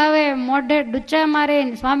દુર્ગંધ આવે, મોઢે ડૂચા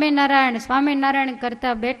મારીને સ્વામિનારાયણ સ્વામિનારાયણ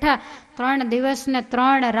કરતા બેઠા 3 દિવસ ને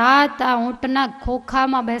 3 રાત આ ઊંટના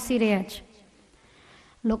ખોખામાં બેસી રહ્યા છે.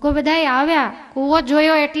 લોકો બધાય આવ્યા, કૂવો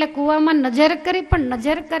જોયો એટલે કૂવામાં નજર કરી, પણ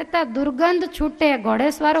નજર કરતા દુર્ગંધ છૂટે.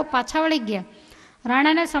 ઘોડેસવારો પાછા વળી ગયા.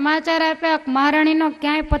 રાણાને સમાચાર આપ્યા, મહારાણીનો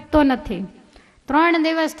ક્યાંય પત્તો નથી. 3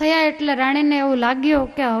 દિવસ થયા એટલે રાણીને એવું લાગ્યું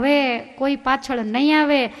કે હવે કોઈ પાછળ નહીં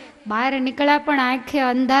આવે. બહાર નીકળ્યા પણ આંખે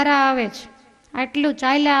અંધારા આવે છે. આટલું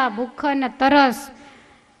ચાલ્યા, ભૂખ અને તરસ,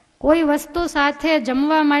 કોઈ વસ્તુ સાથે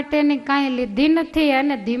જમવા માટેની કાંઈ લીધી નથી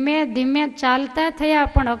અને ધીમે ધીમે ચાલતા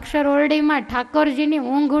થયા. પણ અક્ષર ઓરડીમાં ઠાકોરજીની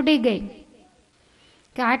ઊંઘ ઉડી ગઈ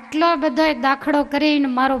કે આટલો બધો દાખલો કરીને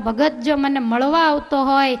મારો ભગત જો મને મળવા આવતો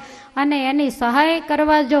હોય અને એની સહાય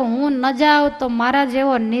કરવા જો હું ન જાઉં તો મારા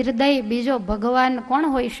જેવો નિર્દય બીજો ભગવાન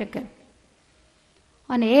કોણ હોઈ શકે.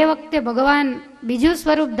 અને એ વખતે ભગવાન બીજું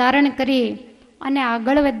સ્વરૂપ ધારણ કરી અને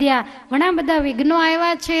આગળ વધ્યા. ઘણા બધા વિઘ્નો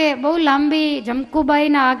આવ્યા છે. બહુ લાંબી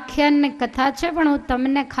જમકુબાઈના આખ્યાનની કથા છે, પણ હું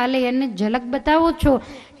તમને ખાલી એની ઝલક બતાવું છું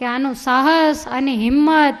કે આનું સાહસ, આની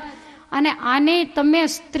હિંમત અને આની તમે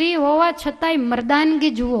સ્ત્રી હોવા છતાંય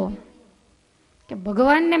મર્દાનગી જુઓ કે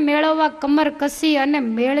ભગવાનને મેળવવા કમર કસી અને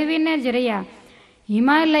મેળવીને જ રહ્યા.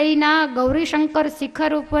 હિમાલયના ગૌરીશંકર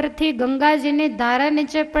શિખર ઉપરથી ગંગાજીની ધારા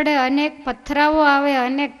નીચે પડે, અનેક પથરાઓ આવે,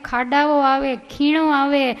 અનેક ખાડાઓ આવે, ખીણો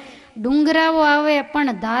આવે, ડુંગરાઓ આવે,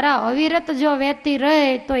 પણ ધારા અવિરત જો વહેતી રહે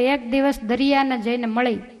તો એક દિવસ દરિયાને જઈને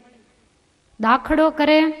મળી. દાખલો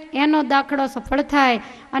કરે એનો દાખલો સફળ થાય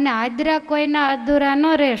અને આદરા કોઈના અધૂરા ન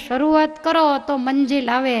રહે. શરૂઆત કરો તો મંજિલ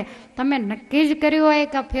આવે. તમે નક્કી જ કર્યું હોય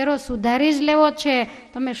કે ફેરો સુધારી જ લેવો છે,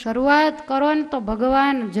 તમે શરૂઆત કરો ને તો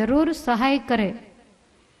ભગવાન જરૂર સહાય કરે.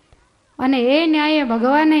 અને એ ન્યાયે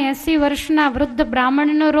ભગવાને 80 વર્ષના વૃદ્ધ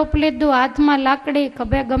બ્રાહ્મણનું રૂપ લીધું. હાથમાં લાકડી,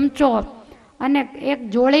 ખભે ગમચો અને એક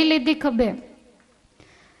જોડી લીધી ખભે.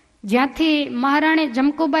 જ્યાંથી મહારાણી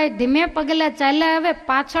જમકુબાઈ ધીમે પગલા ચાલ્યા આવે,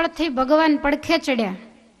 પાછળથી ભગવાન પડખે ચડ્યા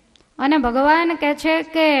અને ભગવાન કહે છે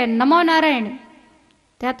કે નમો નારાયણ.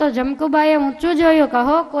 ત્યાં તો જમકુબાઈએ ઊંચું જોયું કે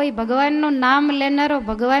હો કોઈ ભગવાનનું નામ લેનારો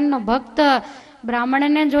ભગવાનનો ભક્ત.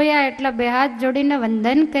 બ્રાહ્મણને જોયા એટલે 2 હાથ જોડીને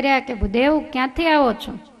વંદન કર્યા કે ભૂદેવ ક્યાંથી આવો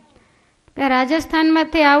છો? કે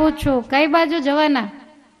રાજસ્થાનમાંથી આવું છું. કઈ બાજુ જવાના?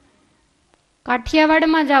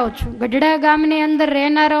 કાઠિયાવાડમાં જાઉં છું. ગઢડા ગામની અંદર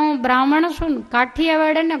રહેનારો હું બ્રાહ્મણ છું.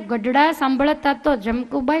 કાઠિયાવાડ અને ગઢડા સાંભળતા તો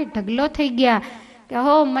જમકુબાઈ ઢગલો થઈ ગયા કે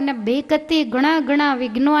હો મને બીક હતી, ઘણા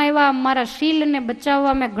વિઘ્નો આવ્યા, મારા શીલને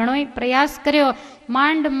બચાવવા મેં ઘણો પ્રયાસ કર્યો,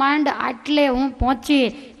 માંડ આટલે હું પહોંચી.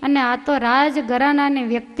 અને આ તો રાજઘરાનાની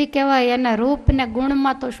વ્યક્તિ કહેવાય, એના રૂપ ને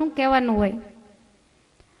ગુણમાં તો શું કહેવાનું હોય.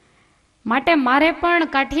 માટે મારે પણ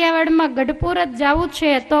કાઠિયાવાડમાં ગઢપુર જ જવું છે,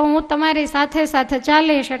 તો હું તમારી સાથે સાથે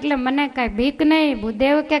ચાલીશ, એટલે મને કાંઈ બીક નહીં.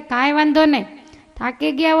 ભૂદેવ કે કાંઈ વાંધો નહીં,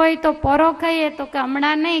 થાકી ગયા હોય તો પોરો ખાઈએ, તો કે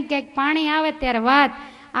હમણાં નહીં, ક્યાંક પાણી આવે ત્યારે વાત.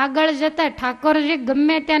 આગળ જતા ઠાકોરજી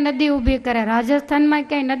ગમે ત્યાં નદી ઊભી કરે. રાજસ્થાનમાં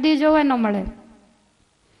ક્યાંય નદી જોવા ન મળે.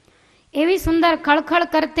 એવી સુંદર ખળખળ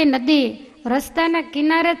કરતી નદી રસ્તાના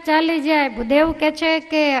કિનારે ચાલી જાય. ભૂદેવ કહે છે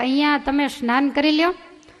કે અહીંયા તમે સ્નાન કરી લ્યો,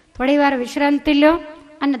 થોડી વાર વિશ્રાંતિ લ્યો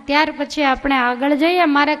અને ત્યાર પછી આપણે આગળ જઈએ.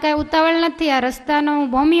 મારે કાંઈ ઉતાવળ નથી, આ રસ્તાનો હું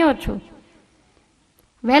ભોમિયો છું.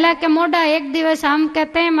 વહેલા કે મોડા એક દિવસ આમ કે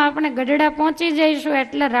તેમ આપણે ગઢડા પહોંચી જઈશું.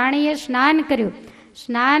 એટલે રાણીએ સ્નાન કર્યું.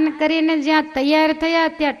 સ્નાન કરીને જ્યાં તૈયાર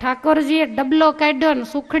થયા ત્યાં ઠાકોરજીએ ડબલો કાઢ્યો ને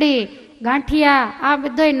સુખડી, ગાંઠિયા, આ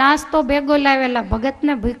બધોય નાસ્તો ભેગો લાવેલા.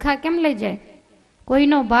 ભગતને ભૂખા કેમ લઈ જાય?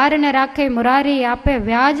 કોઈનો ભાર ને રાખે મુરારી, આપે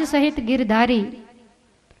વ્યાજ સહિત ગીરધારી.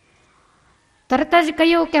 તરત જ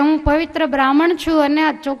કહ્યું કે હું પવિત્ર બ્રાહ્મણ છું અને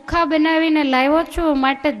આ ચોખ્ખા બનાવીને લાવ્યો છું,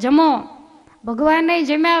 માટે જમો. ભગવાને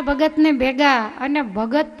જમ્યા ભગતને ભેગા અને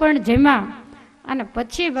ભગત પણ જમ્યા. અને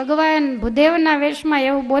પછી ભગવાન ભૂદેવના વેશમાં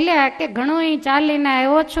એવું બોલ્યા કે ઘણું ચાલીને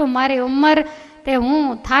આવ્યો છું, મારી ઉંમર તે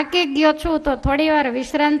હું થાકી ગયો છું, તો થોડી વાર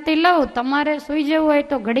વિશ્રાંતિ લઉં. તમારે સૂઈ જવું હોય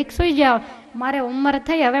તો ઘડીક સૂઈ જાઓ, મારે ઉંમર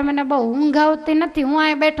થઈ, હવે મને બહુ ઊંઘ આવતી નથી, હું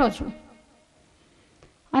અહીં બેઠો છું.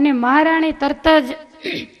 અને મહારાણી તરત જ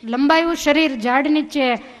લંબાયું શરીર ઝાડ નીચે.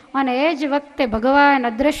 અને એ જ વખતે ભગવાન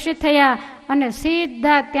અદ્રશ્ય થયા અને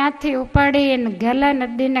સીધા ત્યાંથી ઉપાડીને ઘેલા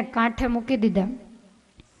નદીને કાંઠે મૂકી દીધા.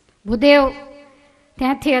 ભૂદેવ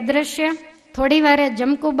ત્યાંથી અદ્રશ્ય. થોડી વારે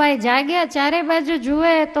જમકુબાઈ જાગ્યા, ચારે બાજુ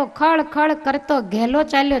જુએ તો ખળ ખળ કરતો ઘેલો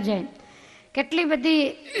ચાલ્યો જાય. કેટલી બધી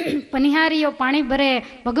પનિહારીઓ પાણી ભરે,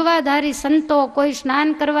 ભગવાધારી સંતો કોઈ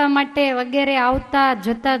સ્નાન કરવા માટે વગેરે આવતા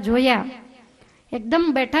જતા જોયા. એકદમ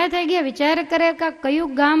બેઠા થઈ ગયા, વિચાર કરે કે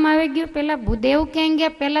કયું ગામ આવી ગયું. પેલા ભૂદેવ ક્યાં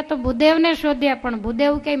ગયા? પેલા તો ભૂદેવને શોધ્યા, પણ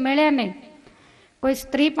ભૂદેવ ક્યાંય મળ્યા નહીં. કોઈ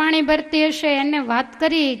સ્ત્રી પાણી ભરતી હશે, એને વાત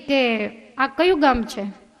કરી કે આ કયું ગામ છે?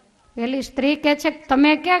 પેલી સ્ત્રી કહે છે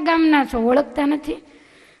તમે ક્યાં ગામના છો? ઓળખતા નથી?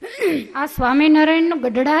 આ સ્વામિનારાયણનું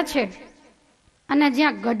ગઢડા છે. અને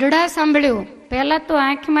જ્યાં ગઢડા સાંભળ્યું, પહેલા તો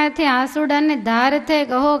આંખમાંથી આંસુડાની ધાર થઈ,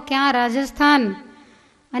 કહો ક્યાં રાજસ્થાન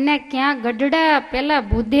અને ક્યાં ગઢડા. પેલા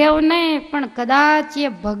ભૂદેવ નહીં, પણ કદાચ એ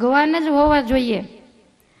ભગવાન જ હોવા જોઈએ.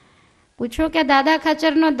 પૂછ્યું કે દાદા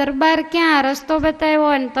ખાચરનો દરબાર ક્યાં? રસ્તો બતાવ્યો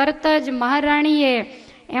અને તરત જ મહારાણીએ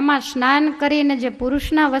એમાં સ્નાન કરીને જે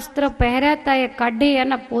પુરુષના વસ્ત્ર પહેર્યા હતા એ કાઢી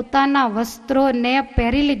અને પોતાના વસ્ત્રોને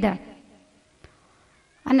પહેરી લીધા.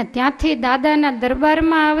 અને ત્યાંથી દાદાના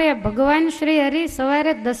દરબારમાં આવે. ભગવાન શ્રી હરિ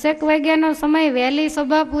સવારે 10 વાગ્યાનો સમય વહેલી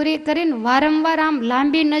સભા પૂરી કરીને વારંવાર આમ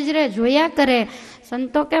લાંબી નજરે જોયા કરે.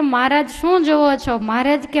 સંતો કે મહારાજ શું જોવો છો?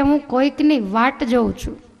 મહારાજ કે હું કોઈકની વાટ જોઉં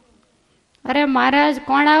છું. અરે મહારાજ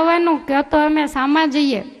કોણ આવવાનું? કહો તો અમે સામા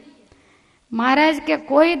જઈએ. મહારાજ કે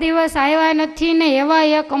કોઈ દિવસ આવ્યા નથી ને એવા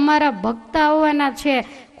એક અમારા ભક્ત આવવાના છે,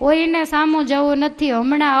 કોઈને સામું જવું નથી,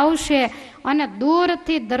 હમણાં આવશે. અને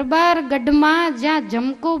દૂરથી દરબાર ગઢમાં જ્યાં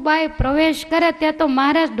જમકુબાઈ પ્રવેશ કરે ત્યાં તો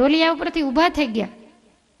મહારાજ ઢોલિયા ઉપરથી ઊભા થઈ ગયા.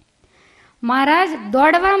 મહારાજ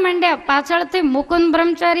દોડવા માંડ્યા. પાછળથી મુકુંદ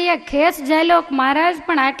બ્રહ્મચારીએ ખેસ ઝાલ્યો. મહારાજ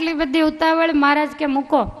પણ આટલી બધી ઉતાવળ? મહારાજ કે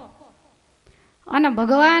મૂકો. અને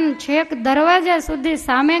ભગવાન છેક દરવાજા સુધી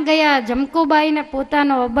સામે ગયા. જમકુબાઈને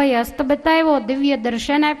પોતાનો અભય હસ્ત બતાવ્યો, દિવ્ય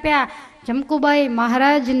દર્શન આપ્યા. જમકુબાઈ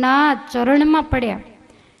મહારાજના ચરણમાં પડ્યા.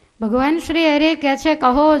 ભગવાન શ્રી હરિ કહે છે,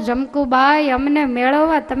 કહો જમકુબાઈ, અમને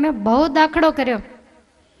મેળવવા તમે બહુ દાખલો કર્યો,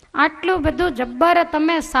 આટલું બધું જબ્બર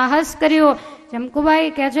તમે સાહસ કર્યું.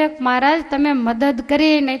 જમકુબાઈ કહે છે, મહારાજ તમે મદદ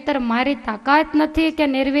કરી, નહીતર મારી તાકાત નથી કે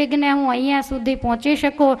નિર્વિઘ્ને હું અહીંયા સુધી પહોંચી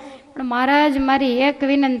શકું. પણ મહારાજ મારી એક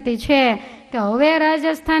વિનંતી છે કે હવે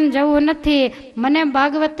રાજસ્થાન જવું નથી, મને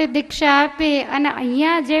ભાગવતી દીક્ષા આપી અને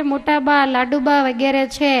અહીંયા જે મોટાબા લાડુબા વગેરે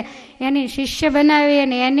છે એની શિષ્ય બનાવી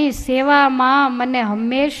અને એની સેવામાં મને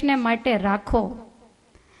હંમેશને માટે રાખો.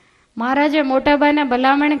 મહારાજે મોટાબાને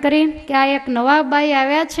ભલામણ કરી કે આ એક નવા બાઈ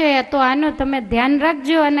આવ્યા છે, તો આનું તમે ધ્યાન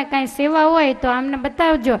રાખજો અને કાંઈ સેવા હોય તો આમને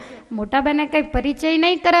બતાવજો. મોટાબાને કંઈ પરિચય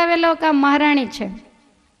નહીં કરાવેલો કે આ મહારાણી છે.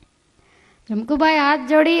 જમકુબાઈ હાથ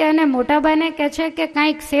જોડી અને મોટાબાને કહે છે કે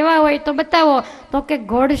કાંઈક સેવા હોય તો બતાવો. તો કે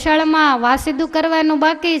ઘોડશાળમાં વાસીદું કરવાનું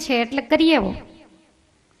બાકી છે એટલે કરી આવો.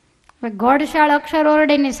 ઘોડશાળ અક્ષર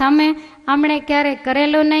ઓરડીની સામે, આમણે ક્યારેય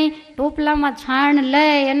કરેલું નહીં. ટોપલામાં છાણ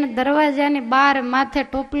લઈ અને દરવાજાની બહાર માથે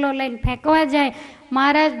ટોપલો લઈને ફેંકવા જાય.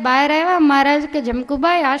 મહારાજ બહાર આવ્યા. મહારાજ કે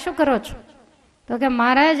જમકુબાઈ આ શું કરો છો? તો કે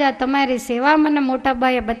મહારાજ આ તમારી સેવા મને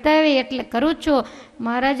મોટાબાઈએ બતાવી એટલે કરું છું.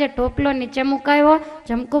 મહારાજે ટોપલો નીચે મુકાયો.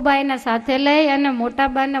 જમકુબાઈને સાથે લઈ અને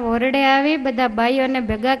મોટાબાને ઓરડે આવી બધા બાઈઓને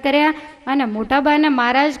ભેગા કર્યા. અને મોટાબાને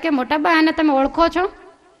મહારાજ કે મોટાબા આને તમે ઓળખો છો?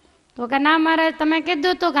 તો કે ના મહારાજ, તમે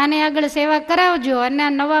કીધું હતું કે આની આગળ સેવા કરાવજો અને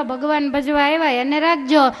આ નવા ભગવાન ભજવા આવ્યા એને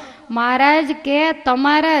રાખજો. મહારાજ કે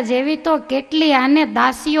તમારા જેવી તો કેટલી આને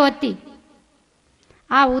દાસીઓ હતી.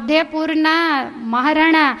 આ ઉદયપુરના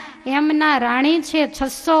મહારાણા એમના રાણી છે,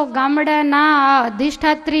 600 ગામડાના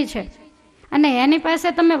અધિષ્ઠાત્રી છે, અને એની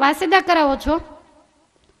પાસે તમે વાસીદા કરાવો છો?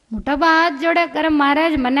 મોટાબા હાથ જોડે કરે,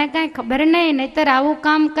 મહારાજ મને કાંઈ ખબર નહીં, નહીતર આવું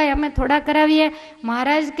કામ કંઈ અમે થોડા કરાવીએ.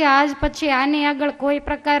 મહારાજ કે આજ પછી આની આગળ કોઈ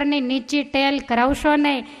પ્રકારની નીચી ટેલ કરાવશો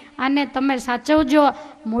નહીં, આને તમે સાચવજો.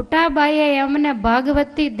 મોટાબાઈએ એમને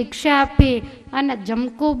ભાગવતી દીક્ષા આપી અને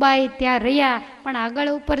જમકુબાઈ ત્યાં રહ્યા. પણ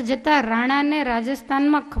આગળ ઉપર જતા રાણાને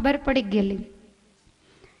રાજસ્થાનમાં ખબર પડી ગયેલી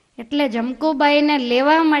એટલે જમકુબાઈને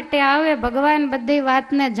લેવા માટે આવે. ભગવાન બધી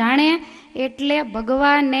વાતને જાણે એટલે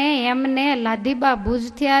ભગવાને એમને લાધીબા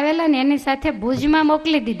ભુજથી આવેલા ને એની સાથે ભુજમાં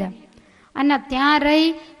મોકલી દીધા અને ત્યાં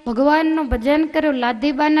રહી ભગવાનનું ભજન કર્યું.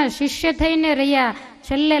 લાધીબાના શિષ્ય થઈને રહ્યા.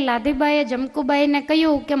 છેલ્લે લાધીબાએ જમકુબાઈને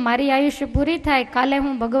કહ્યું કે મારી આયુષ્ય પૂરી થાય, કાલે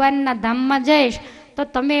હું ભગવાનના ધામમાં જઈશ, તો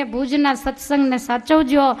તમે ભુજના સત્સંગને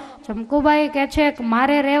સાચવજો. જમકુબાઈ કહે છે કે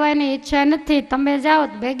મારે રહેવાની ઈચ્છા નથી, તમે જાઓ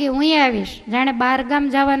ભેગી હું આવીશ, જાણે બહાર ગામ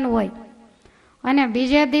જવાનું હોય. અને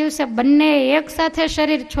બીજે દિવસે બંને એક સાથે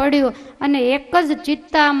શરીર છોડ્યું અને એક જ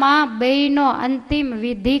ચિત્તામાં બેયનો અંતિમ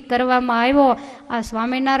વિધિ કરવામાં આવ્યો. આ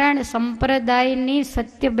સ્વામિનારાયણ સંપ્રદાયની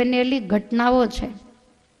સત્ય બનેલી ઘટનાઓ છે.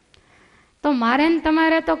 તો મારે ને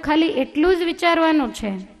તમારે તો ખાલી એટલું જ વિચારવાનું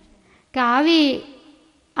છે કે આવી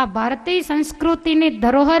આ ભારતીય સંસ્કૃતિની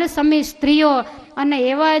ધરોહર સમી સ્ત્રીઓ અને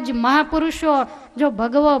એવા જ મહાપુરુષો જો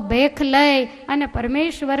ભગવો ભેખ લઈ અને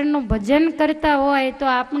પરમેશ્વરનું ભજન કરતા હોય તો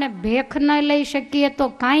આપણે ભેખ ન લઈ શકીએ તો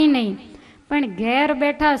કાંઈ નહીં, પણ ઘેર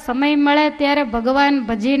બેઠા સમય મળે ત્યારે ભગવાન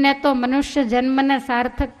ભજીને તો મનુષ્ય જન્મને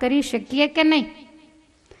સાર્થક કરી શકીએ કે નહીં?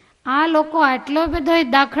 આ લોકો આટલો બધો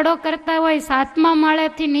દાખલો કરતા હોય 7મા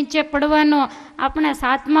માળેથી નીચે પડવાનો, આપણે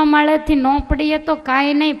 7મા માળેથી ન પડીએ તો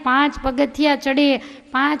કાંઈ નહીં, 5 પગથિયા ચડી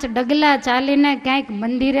 5 ડગલા ચાલીને ક્યાંક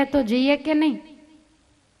મંદિરે તો જઈએ કે નહીં?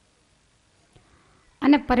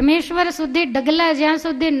 અને પરમેશ્વર સુધી ડગલા જ્યાં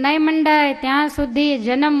સુધી નહીં મંડાય ત્યાં સુધી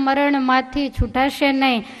જન્મ મરણમાંથી છૂટાશે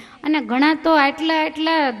નહીં. અને ઘણા તો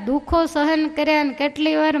આટલા દુઃખો સહન કર્યા ને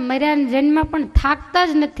કેટલી વાર મર્યા જન્મ પણ થાકતા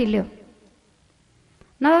જ નથી લ્યો.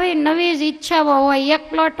 નવી જ ઈચ્છાઓ હોય. એક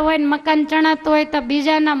પ્લોટ હોય ને મકાન ચણાતું હોય તો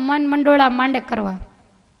બીજાના મન મંડોળા માંડે કરવા.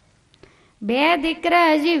 2 દીકરા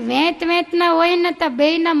હજી વેચના હોય ને તો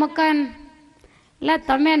 2ના મકાન. એટલે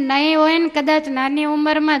તમે નહીં હોય ને કદાચ નાની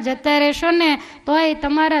ઉંમરમાં જતા રહેશો ને તોય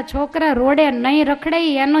તમારા છોકરા રોડે નહીં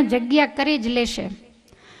રખડાઈ એનો જગ્યા કરી જ લેશે.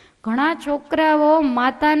 ઘણા છોકરાઓ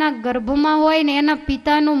માતાના ગર્ભમાં હોય ને એના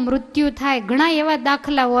પિતાનું મૃત્યુ થાય. ઘણા એવા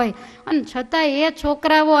દાખલા હોય અને છતાં એ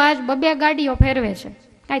છોકરાઓ આજ 2 ગાડીઓ ફેરવે છે.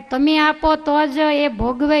 કાંઈ તમે આપો તો જ એ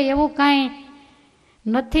ભોગવે એવું કાંઈ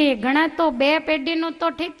નથી. ઘણા તો 2 પેઢીનું તો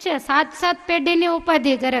ઠીક છે, 7 પેઢીની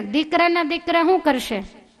ઉપાધિ કરે. દીકરાના દીકરા શું કરશે?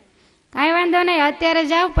 કાંઈ વાંધો નહીં, અત્યારે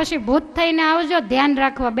જાઓ પછી ભૂત થઈને આવજો, ધ્યાન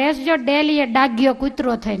રાખવા બેસજો, ડેલીએ ડાગ્યો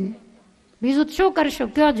કૂતરો થઈને. બીજું શું કરશું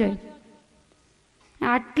કયો જોઈ?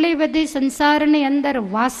 આટલી બધી સંસારની અંદર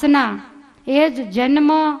વાસના એ જ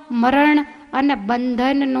જન્મ મરણ અને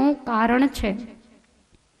બંધનનું કારણ છે.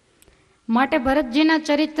 માટે ભરતજીના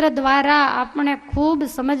ચરિત્ર દ્વારા આપણે ખૂબ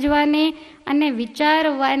સમજવાની અને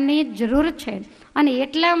વિચારવાની જરૂર છે. અને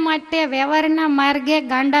એટલા માટે વ્યવહારના માર્ગે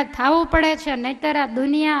ગાંડા થવું પડે છે, નહીતર આ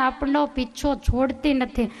દુનિયા આપણો પીછો છોડતી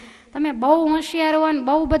નથી. તમે બહુ હોશિયાર હોય ને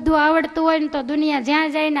બહુ બધું આવડતું હોય ને તો દુનિયા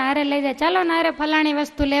જ્યાં જઈને હારે લઈ જાય. ચાલો ને હારે ફલાણી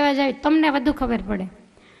વસ્તુ લેવા જાય, તમને વધુ ખબર પડે,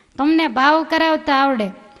 તમને ભાવ કરાવતા આવડે.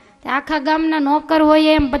 આખા ગામના નોકર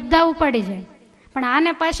હોય એમ બધા ઉપાડી જાય. પણ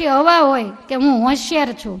આને પાછી હવા હોય કે હું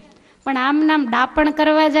હોશિયાર છું. પણ આમ નામ ડાપણ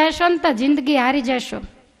કરવા જશો ને તો જિંદગી હારી જશો.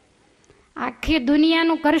 આખી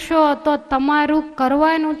દુનિયાનું કરશો તો તમારું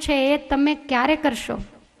કરવાનું છે એ તમે ક્યારે કરશો?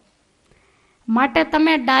 માટે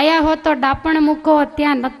તમે ડાયા હો તો ડાપણ મૂકો,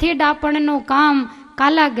 ત્યાં નથી ડાપણનું કામ.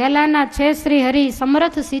 કાલા ગેલાના છે શ્રી હરિ,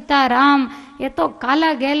 સમર્થ સીતારામ. એ તો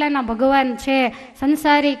કાલા ગેલાના ભગવાન છે.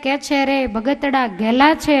 સંસારી કે છે રે ભગતડા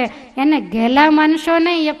ગેલા છે, એને ગેલા માનશો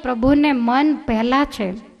નહીં, એ પ્રભુને મન પહેલા છે.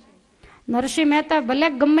 નરસિંહ મહેતા ભલે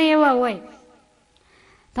ગમે એવા હોય.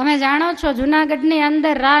 તમે જાણો છો જુનાગઢની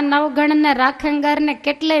અંદર નવગણને રાખેંગારને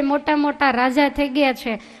કેટલાય મોટા મોટા રાજા થઈ ગયા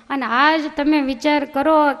છે. અને આજ તમે વિચાર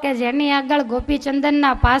કરો કે જેની આગળ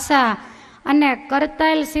ગોપીચંદનના પાસા અને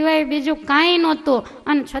કરતાલ સિવાય બીજું કાંઈ નહોતું,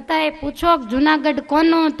 અને છતાંય પૂછો જુનાગઢ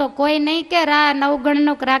કોનું, તો કોઈ નહીં કે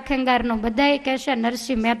નવગણનું રાખેંગારનું, બધાય કહેશે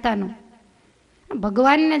નરસિંહ મહેતાનું.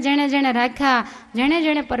 ભગવાનને જેણે જેણે રાખ્યા, જેણે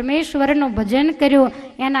જેણે પરમેશ્વરનું ભજન કર્યું,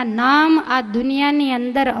 એના નામ આ દુનિયાની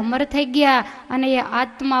અંદર અમર થઈ ગયા. અને એ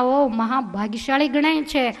આત્માઓ મહાભાગ્યશાળી ગણાય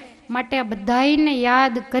છે. માટે આ બધાને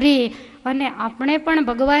યાદ કરી અને આપણે પણ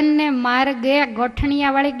ભગવાનને માર્ગે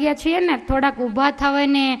ગોઠણિયા વાળી ગયા છીએ ને, થોડાક ઊભા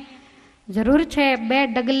થવાની જરૂર છે, 2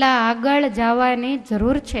 ડગલા આગળ જવાની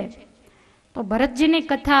જરૂર છે. તો ભરતજીની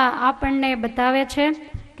કથા આપણને બતાવે છે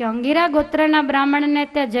કે અંગીરા ગોત્રના બ્રાહ્મણને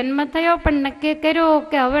તે જન્મ થયો, પણ નક્કી કર્યું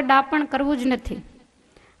કે હવે ડાપણ કરવું જ નથી.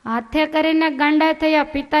 હાથે કરીને ગાંડા થયા.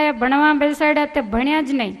 પિતાએ ભણવા બેસાડ્યા, તે ભણ્યા જ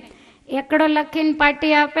નહીં. એકડો લખીને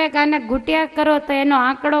પાટી આપે કે આને ઘૂંટ્યા કરો, તો એનો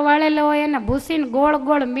આંકડો વાળેલો હોય એને ભૂસીને ગોળ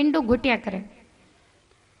ગોળ મીંડું ઘૂંટ્યા કરે.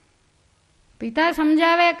 પિતા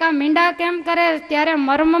સમજાવે કે આ મીંડા કેમ કરે, ત્યારે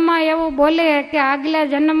મર્મમાં એવું બોલે કે આગલા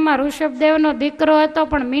જન્મમાં ઋષભદેવનો દીકરો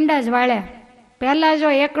હતો પણ મીંડા જ વાળ્યા. પહેલા જો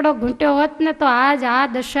એકડો ઘૂંટ્યો હોત ને તો આજ આ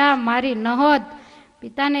દશા મારી ન હોત.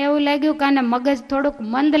 પિતાને એવું લાગ્યું કે આને મગજ થોડુંક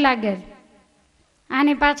મંદ લાગે,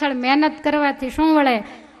 આની પાછળ મહેનત કરવાથી શું વળે.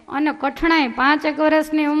 અને કઠણાઈ 5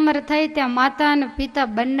 વર્ષની ઉંમર થઈ ત્યાં માતા અને પિતા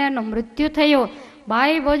બંનેનું મૃત્યુ થયું.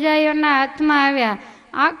 ભાઈ ભોજાઈઓના હાથમાં આવ્યા.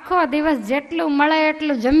 આખો દિવસ જેટલું મળે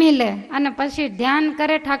એટલું જમી લે અને પછી ધ્યાન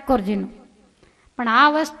કરે ઠાકોરજીનું. પણ આ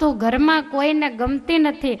વસ્તુ ઘરમાં કોઈને ગમતી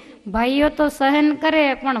નથી. ભાઈઓ તો સહન કરે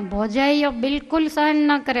પણ ભોજાઈઓ બિલકુલ સહન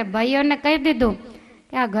ન કરે. ભાઈઓને કહી દીધું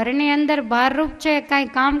કે આ ઘરની અંદર ભારરૂપ છે,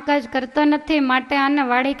 કાંઈ કામકાજ કરતો નથી, માટે આને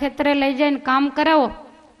વાડી ખેતરે લઈ જઈને કામ કરાવો,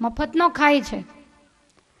 મફતનો ખાય છે.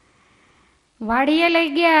 વાડીએ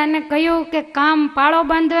લઈ ગયા અને કહ્યું કે કામ પાળો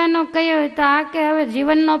બાંધવાનું કહ્યું, તો આ કે હવે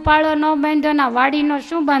જીવનનો પાળો ન બાંધ્યો ના વાડીનો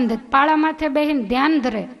શું બાંધે, પાળા માથે બેસીને ધ્યાન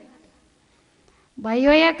ધરે.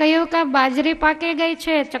 ભાઈઓએ કહ્યું કે બાજરી પાકી ગઈ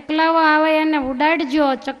છે, ચકલાઓ આવે એને ઉડાડજો.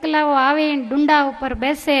 ચકલાઓ આવીને ડુંડા ઉપર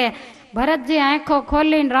બેસે. ભરતજી આંખો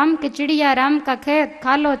ખોલીને રામ કે ચીડિયા, રામ કા ખેત,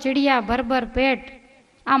 ખાલો ચીડિયા ભરભર પેટ.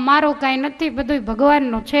 આ મારું કાંઈ નથી, બધું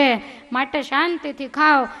ભગવાનનું છે, માટે શાંતિથી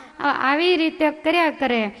ખાઓ. આવી રીતે કર્યા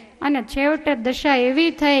કરે. અને છેવટે દશા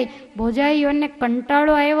એવી થઈ, ભોજાઈઓને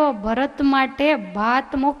કંટાળો આવ્યો. ભરત માટે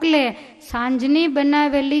ભાત મોકલે. સાંજની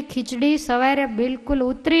બનાવેલી ખીચડી સવારે બિલકુલ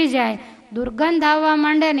ઉતરી જાય, દુર્ગંધ આવવા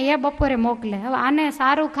માંડે ને એ બપોરે મોકલે. હવે આને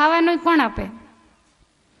સારું ખાવાનું કોણ આપે?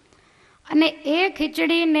 અને એ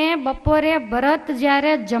ખીચડીને બપોરે ભરત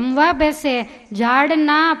જ્યારે જમવા બેસે,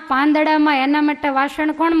 ઝાડના પાંદડામાં એના માટે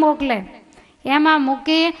વાસણ કોણ મોકલે? એમાં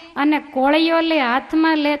મૂકી અને કોળીઓ લે,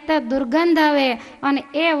 હાથમાં લેતા દુર્ગંધ આવે, અને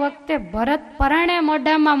એ વખતે ભરત પરાણે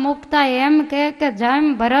મોઢામાં મૂકતા એમ કે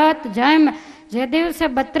જમ ભરત જમ. જે દિવસે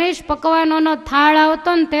 32 પકવાનોનો થાળ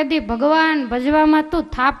આવતો ને તે દી ભગવાન ભજવામાં તું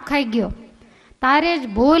થાપ ખાઈ ગયો. તારે જ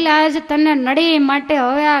ભૂલ આજ તને નડી, માટે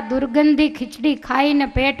હવે આ દુર્ગંધી ખીચડી ખાઈને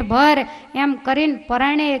પેટ ભર, એમ કરીને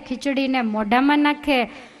પરાણે એ ખીચડીને મોઢામાં નાખે.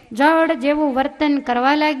 જળ જેવું વર્તન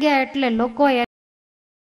કરવા લાગ્યા એટલે લોકો